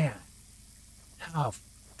man, how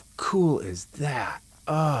cool is that?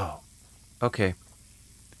 Oh, okay.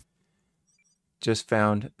 Just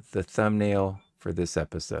found the thumbnail for this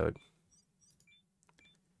episode.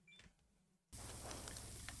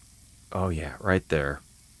 Oh yeah, right there.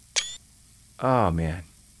 Oh man.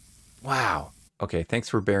 Wow. Okay, thanks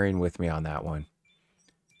for bearing with me on that one.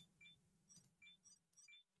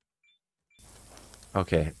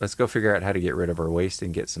 Okay, let's go figure out how to get rid of our waste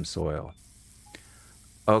and get some soil.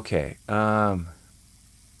 Okay,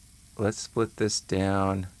 let's split this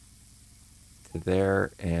down to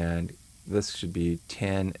there, and this should be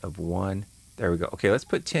 10 of 1. There we go. Okay, let's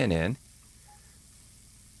put 10 in.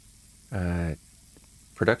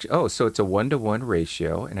 Production. Oh, so it's a 1-to-1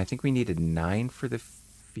 ratio, and I think we needed 9 for the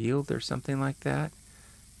field or something like that.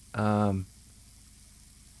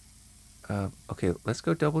 Okay, let's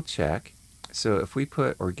go double check. So if we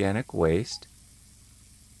put organic waste,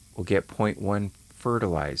 we'll get 0.1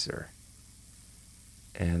 fertilizer.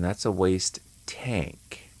 And that's a waste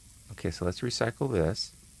tank. Okay, so let's recycle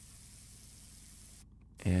this.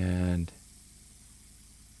 And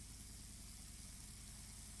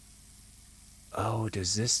oh,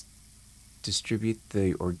 does this distribute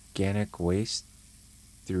the organic waste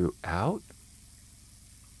throughout?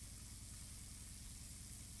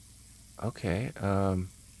 Okay,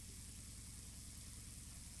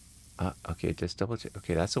 okay, just double check.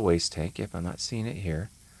 Okay, that's a waste tank if I'm not seeing it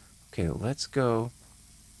here. Okay, let's go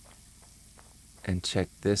and check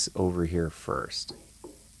this over here first.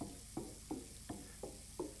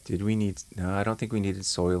 Did we need... No, I don't think we needed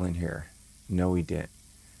soil in here. No, we didn't.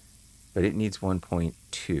 But it needs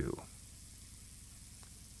 1.2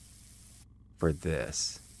 for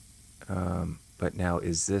this. But now,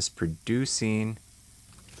 is this producing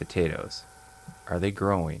potatoes? Are they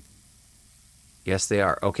growing? Yes, they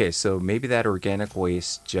are. Okay, so maybe that organic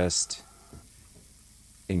waste just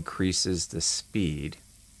increases the speed.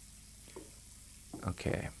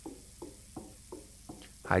 Okay.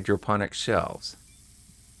 Hydroponic shelves.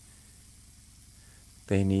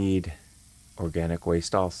 They need organic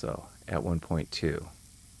waste also at 1.2.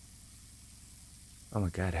 Oh my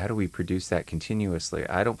God, how do we produce that continuously?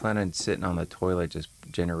 I don't plan on sitting on the toilet just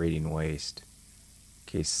generating waste.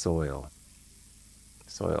 Okay, soil.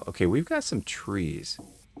 Soil. Okay, we've got some trees.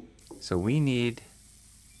 So we need...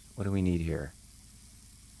 What do we need here?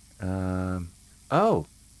 Oh!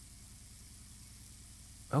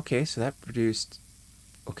 Okay, so that produced...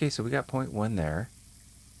 Okay, so we got 0.1 there.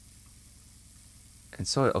 And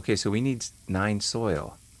soil. Okay, so we need 9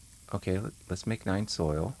 soil. Okay, let's make 9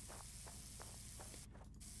 soil.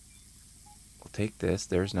 We'll take this.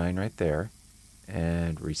 There's 9 right there.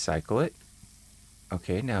 And recycle it.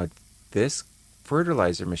 Okay, now this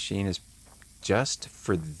fertilizer machine is just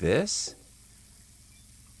for this?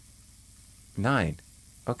 9.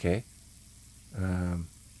 Okay.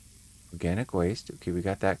 Organic waste. Okay, we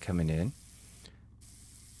got that coming in.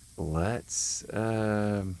 Let's...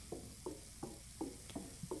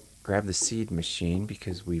 grab the seed machine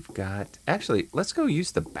because we've got... Actually, let's go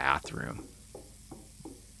use the bathroom.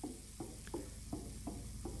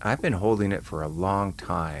 I've been holding it for a long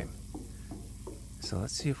time. So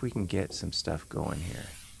let's see if we can get some stuff going here.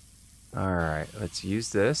 Alright, let's use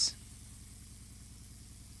this.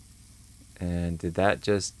 And did that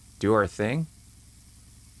just do our thing?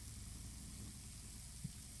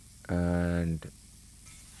 And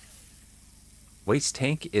waste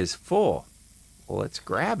tank is full. Well, let's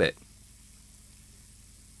grab it.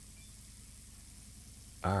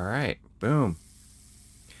 Alright, boom.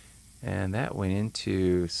 And that went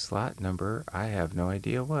into slot number, I have no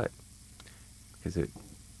idea what. Because it...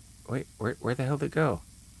 Wait, where the hell did it go?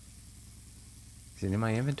 Is it in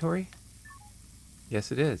my inventory?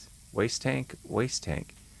 Yes, it is. Waste tank, waste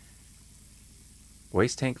tank.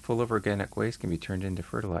 Waste tank full of organic waste can be turned into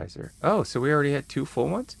fertilizer. Oh, so we already had 2 full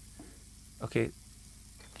ones? Okay.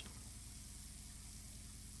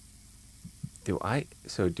 Do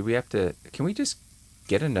we have to... Can we just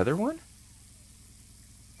get another one?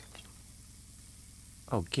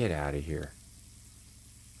 Oh, get out of here.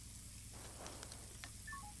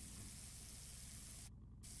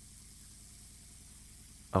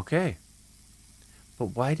 Okay.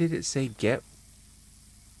 But why did it say get...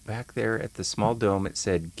 Back there at the small dome, it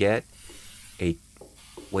said get a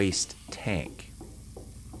waste tank.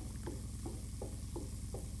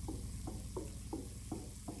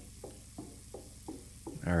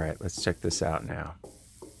 Alright, let's check this out now.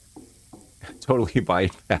 Totally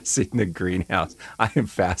bypassing the greenhouse. I am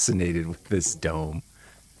fascinated with this dome.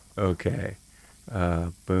 Okay.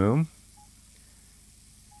 Boom.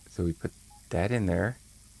 So we put that in there.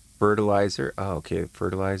 Fertilizer. Oh, okay.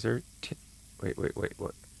 Fertilizer. Wait.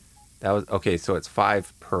 What? That was... Okay, so it's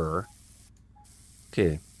 5 per.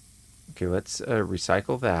 Okay. Okay, let's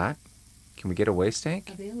recycle that. Can we get a waste tank?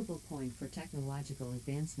 Available point for technological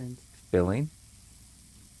advancement. Filling.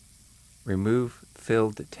 Remove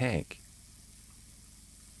filled tank.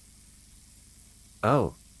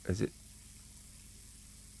 Oh, is it?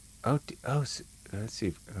 Oh, let's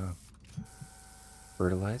see.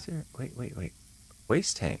 Fertilizer? Wait.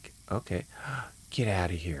 Waste tank. Okay. Get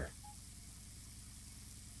out of here.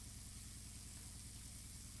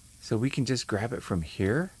 So we can just grab it from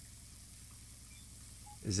here?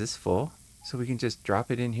 Is this full? So we can just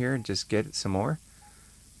drop it in here and just get some more?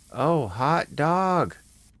 Oh, hot dog.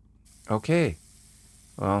 Okay.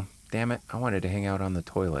 Well, damn it. I wanted to hang out on the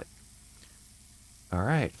toilet. All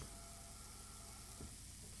right.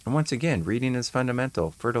 And once again, reading is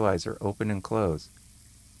fundamental. Fertilizer, open and close.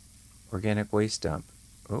 Organic waste dump.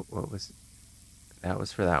 Oh, what was... That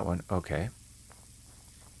was for that one. Okay.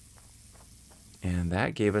 And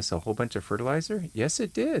that gave us a whole bunch of fertilizer? Yes,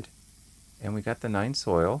 it did. And we got the 9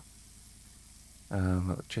 soil.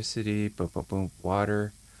 Electricity, boom,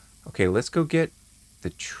 water. Okay, let's go get the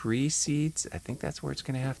tree seeds. I think that's where it's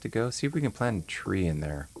going to have to go. See if we can plant a tree in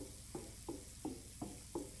there.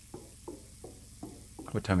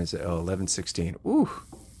 What time is it? Oh, 11:16. Ooh.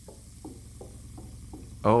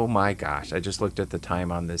 Oh my gosh. I just looked at the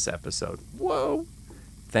time on this episode. Whoa.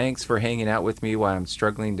 Thanks for hanging out with me while I'm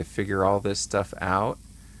struggling to figure all this stuff out.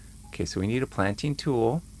 Okay, so we need a planting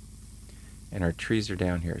tool. And our trees are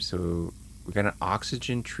down here. So we got an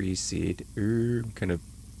oxygen tree seed. Kind of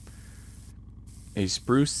a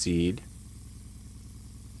spruce seed.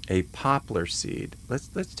 A poplar seed.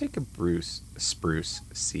 Let's take a spruce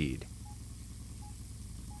seed.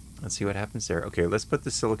 Let's see what happens there. Okay, let's put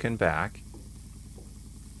the silicon back.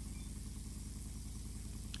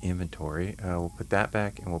 Inventory. We'll put that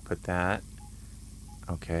back and we'll put that.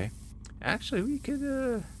 Okay. Actually, we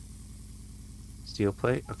could... Steel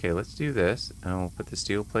plate. Okay, let's do this. And we'll put the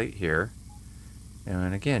steel plate here.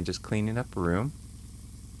 And again, just cleaning up room.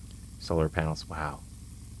 Solar panels. Wow.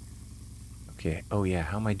 Okay. Oh, yeah.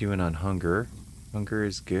 How am I doing on hunger? Hunger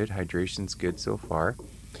is good. Hydration's good so far.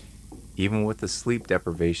 Even with the sleep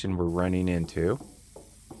deprivation we're running into.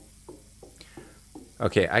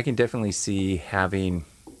 Okay, I can definitely see having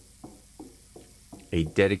a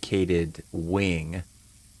dedicated wing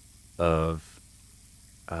of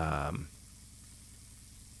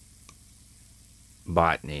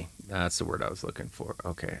botany. That's the word I was looking for.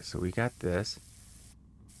 Okay, so we got this.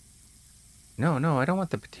 No, I don't want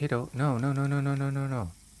the potato. No.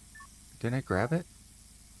 Didn't I grab it?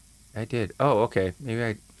 I did. Oh, okay. Maybe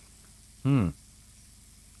I...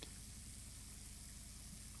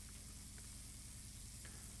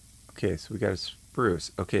 Okay, so we got a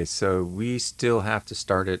spruce. Okay, so we still have to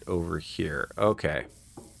start it over here. Okay.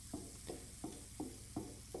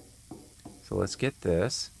 So let's get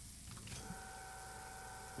this.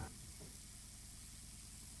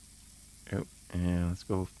 Oh, And let's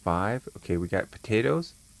go 5. Okay, we got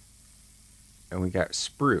potatoes. And we got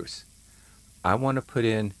spruce. I want to put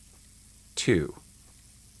in 2.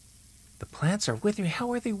 The plants are withering.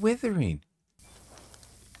 How are they withering?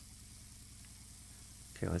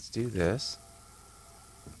 Okay, let's do this.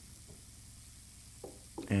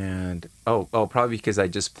 And, oh, probably because I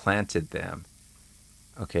just planted them.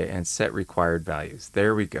 Okay, and set required values.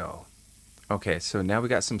 There we go. Okay, so now we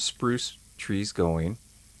got some spruce trees going.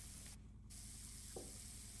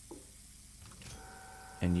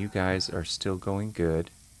 And you guys are still going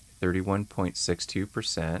good.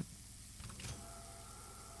 31.62%.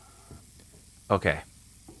 Okay.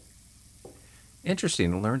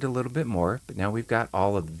 Interesting. Learned a little bit more, but now we've got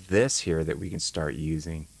all of this here that we can start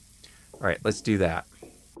using. All right, let's do that.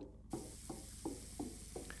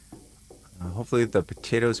 Hopefully the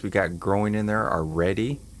potatoes we got growing in there are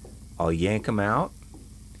ready. I'll yank them out.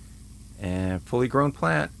 And fully grown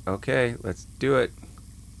plant. Okay, let's do it.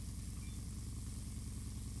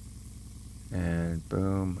 And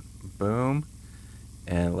boom, boom.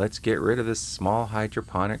 And let's get rid of this small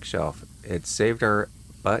hydroponic shelf. It saved our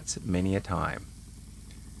butts many a time.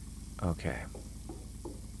 Okay.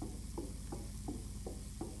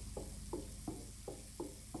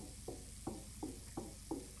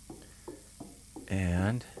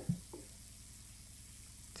 And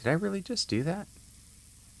did I really just do that?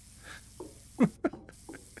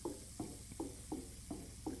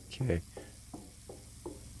 Okay.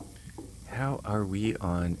 How are we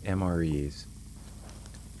on MREs?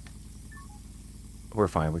 We're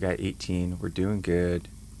fine. We got 18. We're doing good.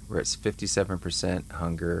 We're at 57%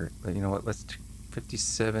 hunger. You know what? Let's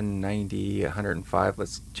 57, 90, 105.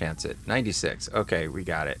 Let's chance it. 96. Okay, we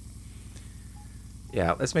got it.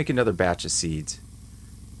 Yeah, let's make another batch of seeds.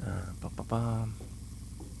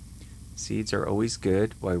 Seeds are always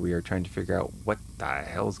good while we are trying to figure out what the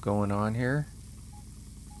hell's going on here.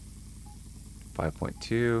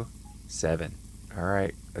 5.2, 7. All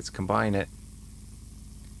right, let's combine it.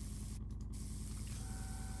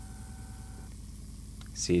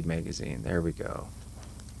 Seed magazine. There we go.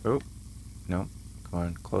 Oh, no. Come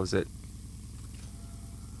on, close it.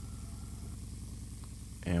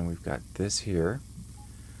 And we've got this here.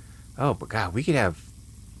 Oh, but God, we could have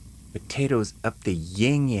potatoes up the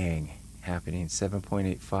yin-yang happening.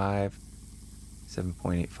 7.85.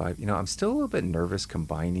 7.85. You know, I'm still a little bit nervous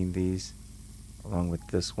combining these along with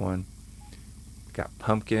this one. We've got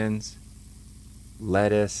pumpkins,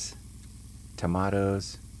 lettuce,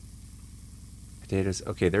 tomatoes, potatoes.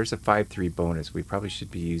 Okay, there's a 5.3 bonus. We probably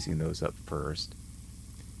should be using those up first.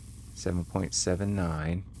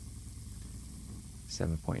 7.79.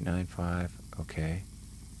 7.95. Okay.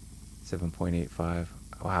 7.85.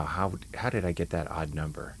 Wow, how did I get that odd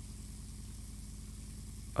number?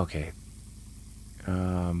 Okay.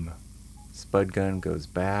 Spud gun goes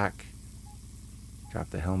back. Drop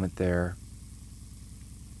the helmet there.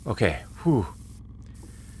 Okay. Whew.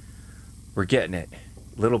 We're getting it.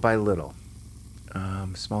 Little by little.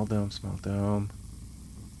 Small dome, small dome.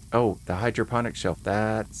 Oh, the hydroponic shelf.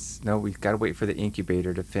 That's... No, we've got to wait for the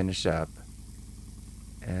incubator to finish up.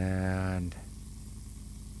 And...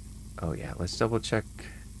 Oh, yeah. Let's double check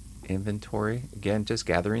inventory. Again, just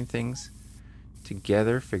gathering things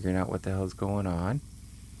together, figuring out what the hell's going on.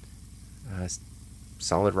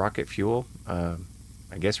 Solid rocket fuel.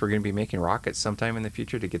 I guess we're going to be making rockets sometime in the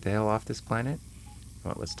future to get the hell off this planet.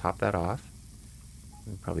 Well, let's top that off.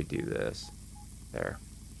 We'll probably do this. There.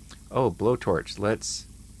 Oh, blowtorch. Let's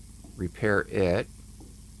repair it.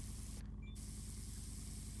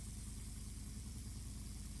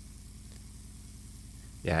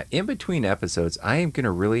 Yeah, in between episodes, I am going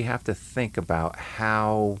to really have to think about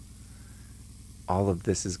how all of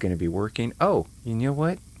this is going to be working. Oh, you know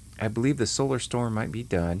what? I believe the solar storm might be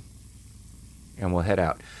done. And we'll head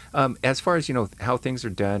out. As far as, you know, how things are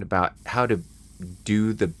done, about how to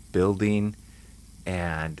do the building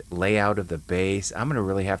and layout of the base, I'm going to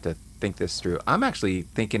really have to think this through. I'm actually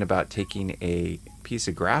thinking about taking a piece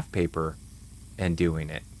of graph paper and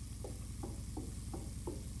doing it.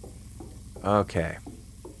 Okay.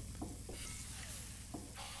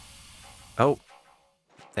 Oh,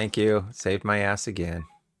 thank you. Saved my ass again.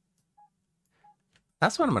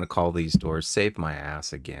 That's what I'm going to call these doors. Saved my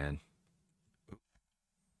ass again.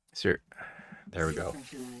 Sure. There we go.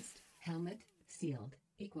 Pressurized. Helmet sealed.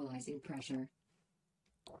 Equalizing pressure.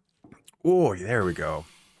 Oh, there we go.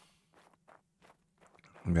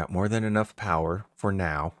 We got more than enough power for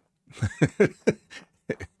now.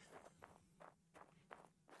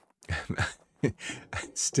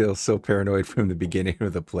 Still so paranoid from the beginning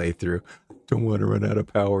of the playthrough. Don't want to run out of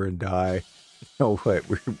power and die. Oh, what?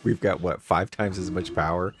 We've got, what, 5 times as much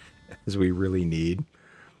power? as we really need.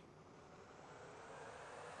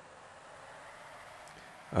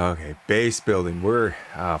 Okay, base building. We're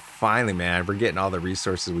finally, man, we're getting all the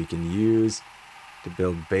resources we can use to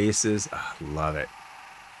build bases. Oh, love it.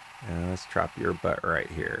 Now let's drop your butt right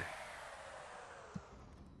here.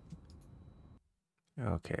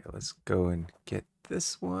 Okay, let's go and get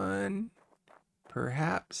this one.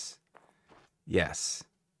 Perhaps. Yes.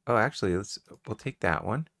 Oh, actually, we'll take that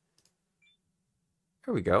one.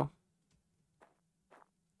 There we go.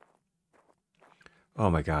 Oh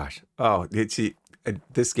my gosh. Oh, see,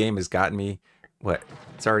 this game has gotten me. What?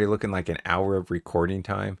 It's already looking like an hour of recording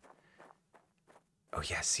time. Oh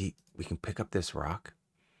yeah, see, we can pick up this rock.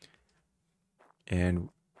 And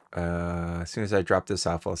as soon as I drop this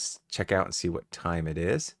off, I'll check out and see what time it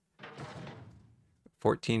is.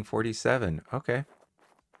 14:47. Okay.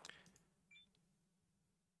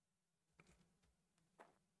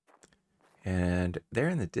 And there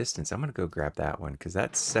in the distance, I'm going to go grab that one because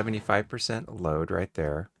that's 75% load right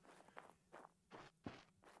there.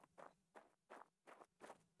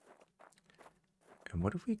 And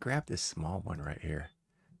what if we grab this small one right here?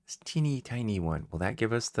 This teeny tiny one. Will that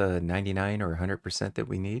give us the 99 or 100% that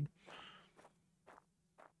we need?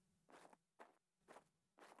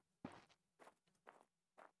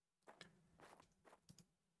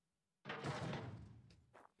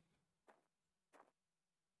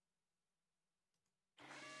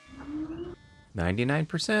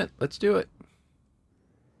 $99%. Let's do it.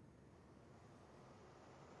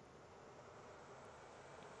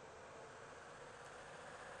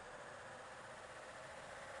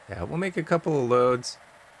 Yeah, we'll make a couple of loads.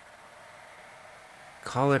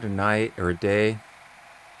 Call it a night or a day.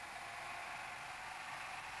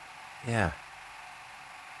 Yeah.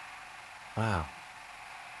 Wow.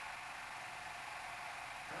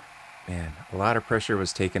 Man, a lot of pressure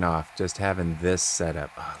was taken off just having this set up.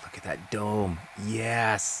 Oh, look at that dome.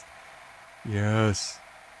 Yes. Yes.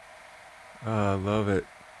 Oh, I love it.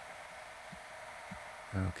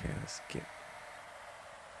 Okay, let's get...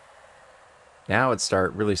 Now it's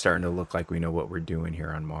really starting to look like we know what we're doing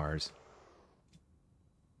here on Mars.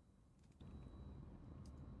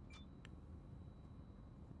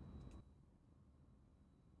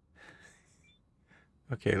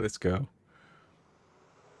 Okay, let's go.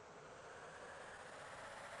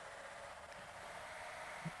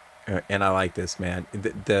 And I like this, man.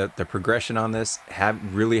 The progression on this,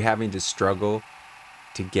 really having to struggle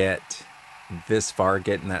to get this far,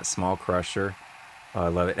 getting that small crusher. Oh, I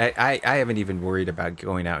love it. I haven't even worried about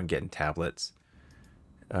going out and getting tablets.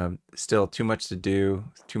 Still too much to do,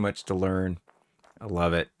 too much to learn. I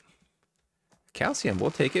love it. Calcium,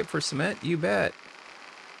 we'll take it for cement, you bet.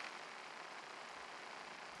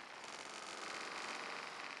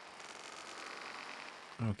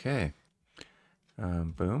 Okay.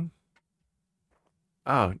 Boom.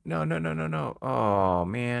 Oh, no, no, no, no, no. Oh,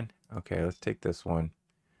 man. Okay, let's take this one.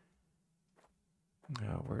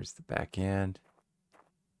 Oh, where's the back end?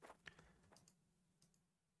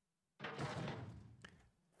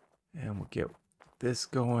 And we'll get this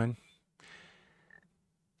going.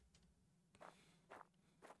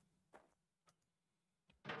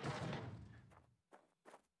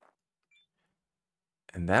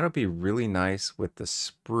 And that'll be really nice with the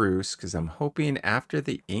spruce because I'm hoping after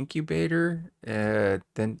the incubator,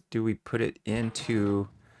 then do we put it into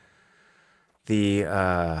the...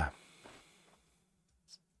 oh,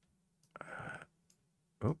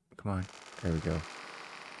 come on. There we go.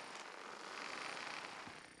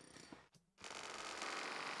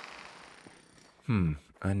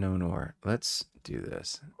 Unknown ore. Let's do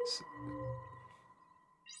this.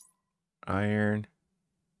 Iron.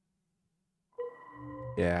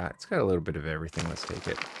 Yeah, it's got a little bit of everything. Let's take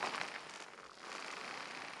it.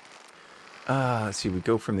 Let's see. We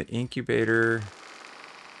go from the incubator...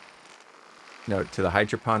 No, to the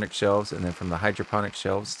hydroponic shelves, and then from the hydroponic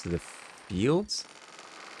shelves to the fields?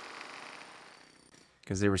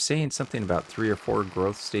 Because they were saying something about 3 or 4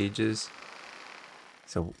 growth stages.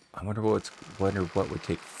 So I wonder what would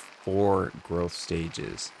take 4 growth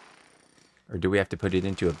stages. Or do we have to put it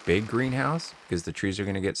into a big greenhouse because the trees are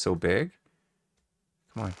going to get so big?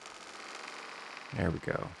 Come on. There we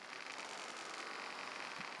go.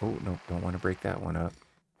 Oh, no, don't want to break that one up.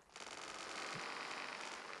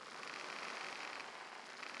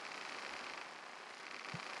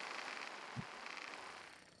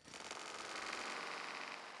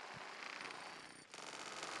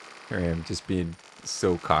 Here I am just being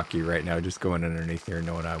so cocky right now, just going underneath there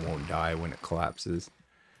knowing I won't die when it collapses.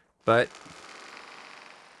 But,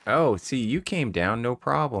 oh, see, you came down, no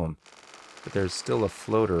problem. But there's still a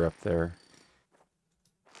floater up there.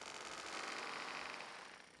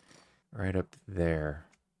 right up there.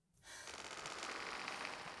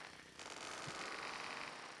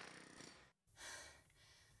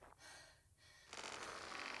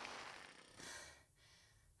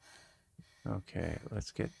 Okay,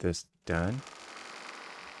 let's get this done.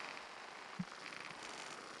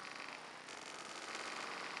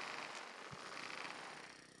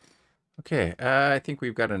 Okay, I think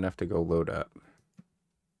we've got enough to go load up.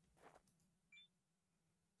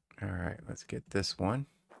 All right, let's get this one.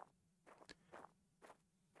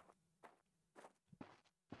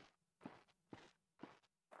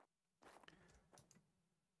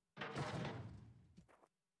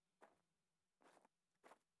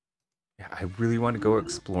 Yeah, I really want to go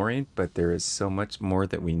exploring, but there is so much more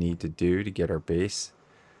that we need to do to get our base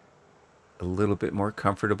a little bit more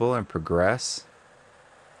comfortable and progress.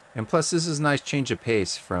 And plus, this is a nice change of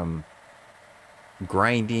pace from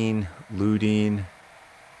grinding, looting,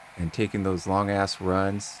 and taking those long ass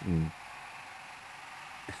runs and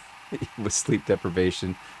with sleep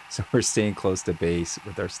deprivation. So we're staying close to base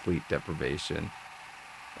with our sleep deprivation.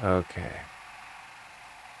 Okay.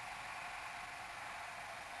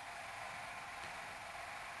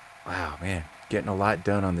 Wow, man. Getting a lot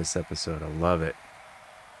done on this episode. I love it.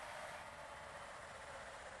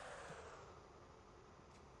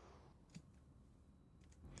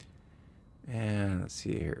 And let's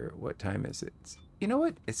see here. What time is it? You know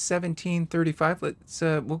what? It's 17:35. Let's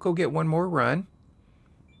we'll go get one more run.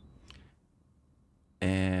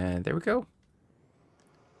 And there we go.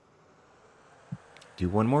 Do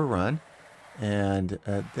one more run. And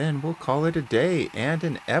then we'll call it a day and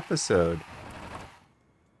an episode.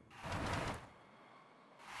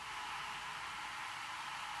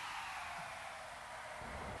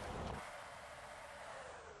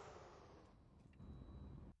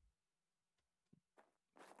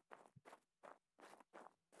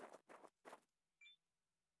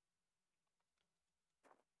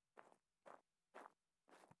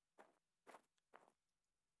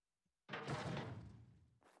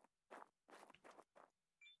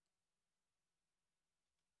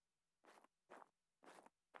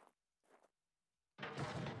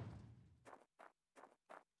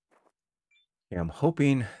 Yeah, I'm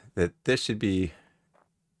hoping that this should be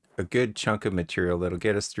a good chunk of material that'll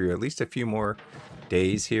get us through at least a few more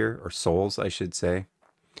days here, or souls, I should say.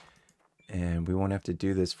 And we won't have to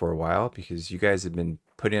do this for a while because you guys have been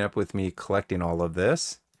putting up with me collecting all of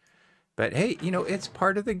this. But hey, you know, it's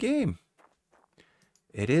part of the game.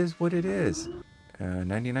 It is what it is.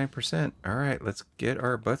 99%. All right, let's get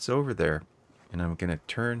our butts over there. And I'm going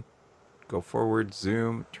to go forward,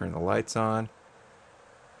 zoom, turn the lights on.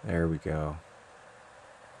 There we go.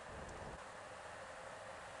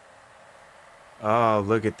 Oh,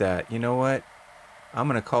 look at that. You know what? I'm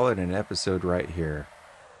going to call it an episode right here.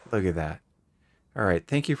 Look at that. All right.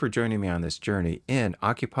 Thank you for joining me on this journey in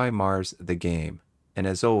Occupy Mars, the game. And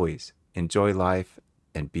as always, enjoy life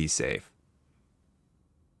and be safe.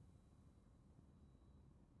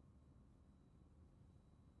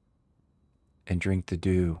 And drink the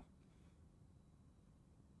dew.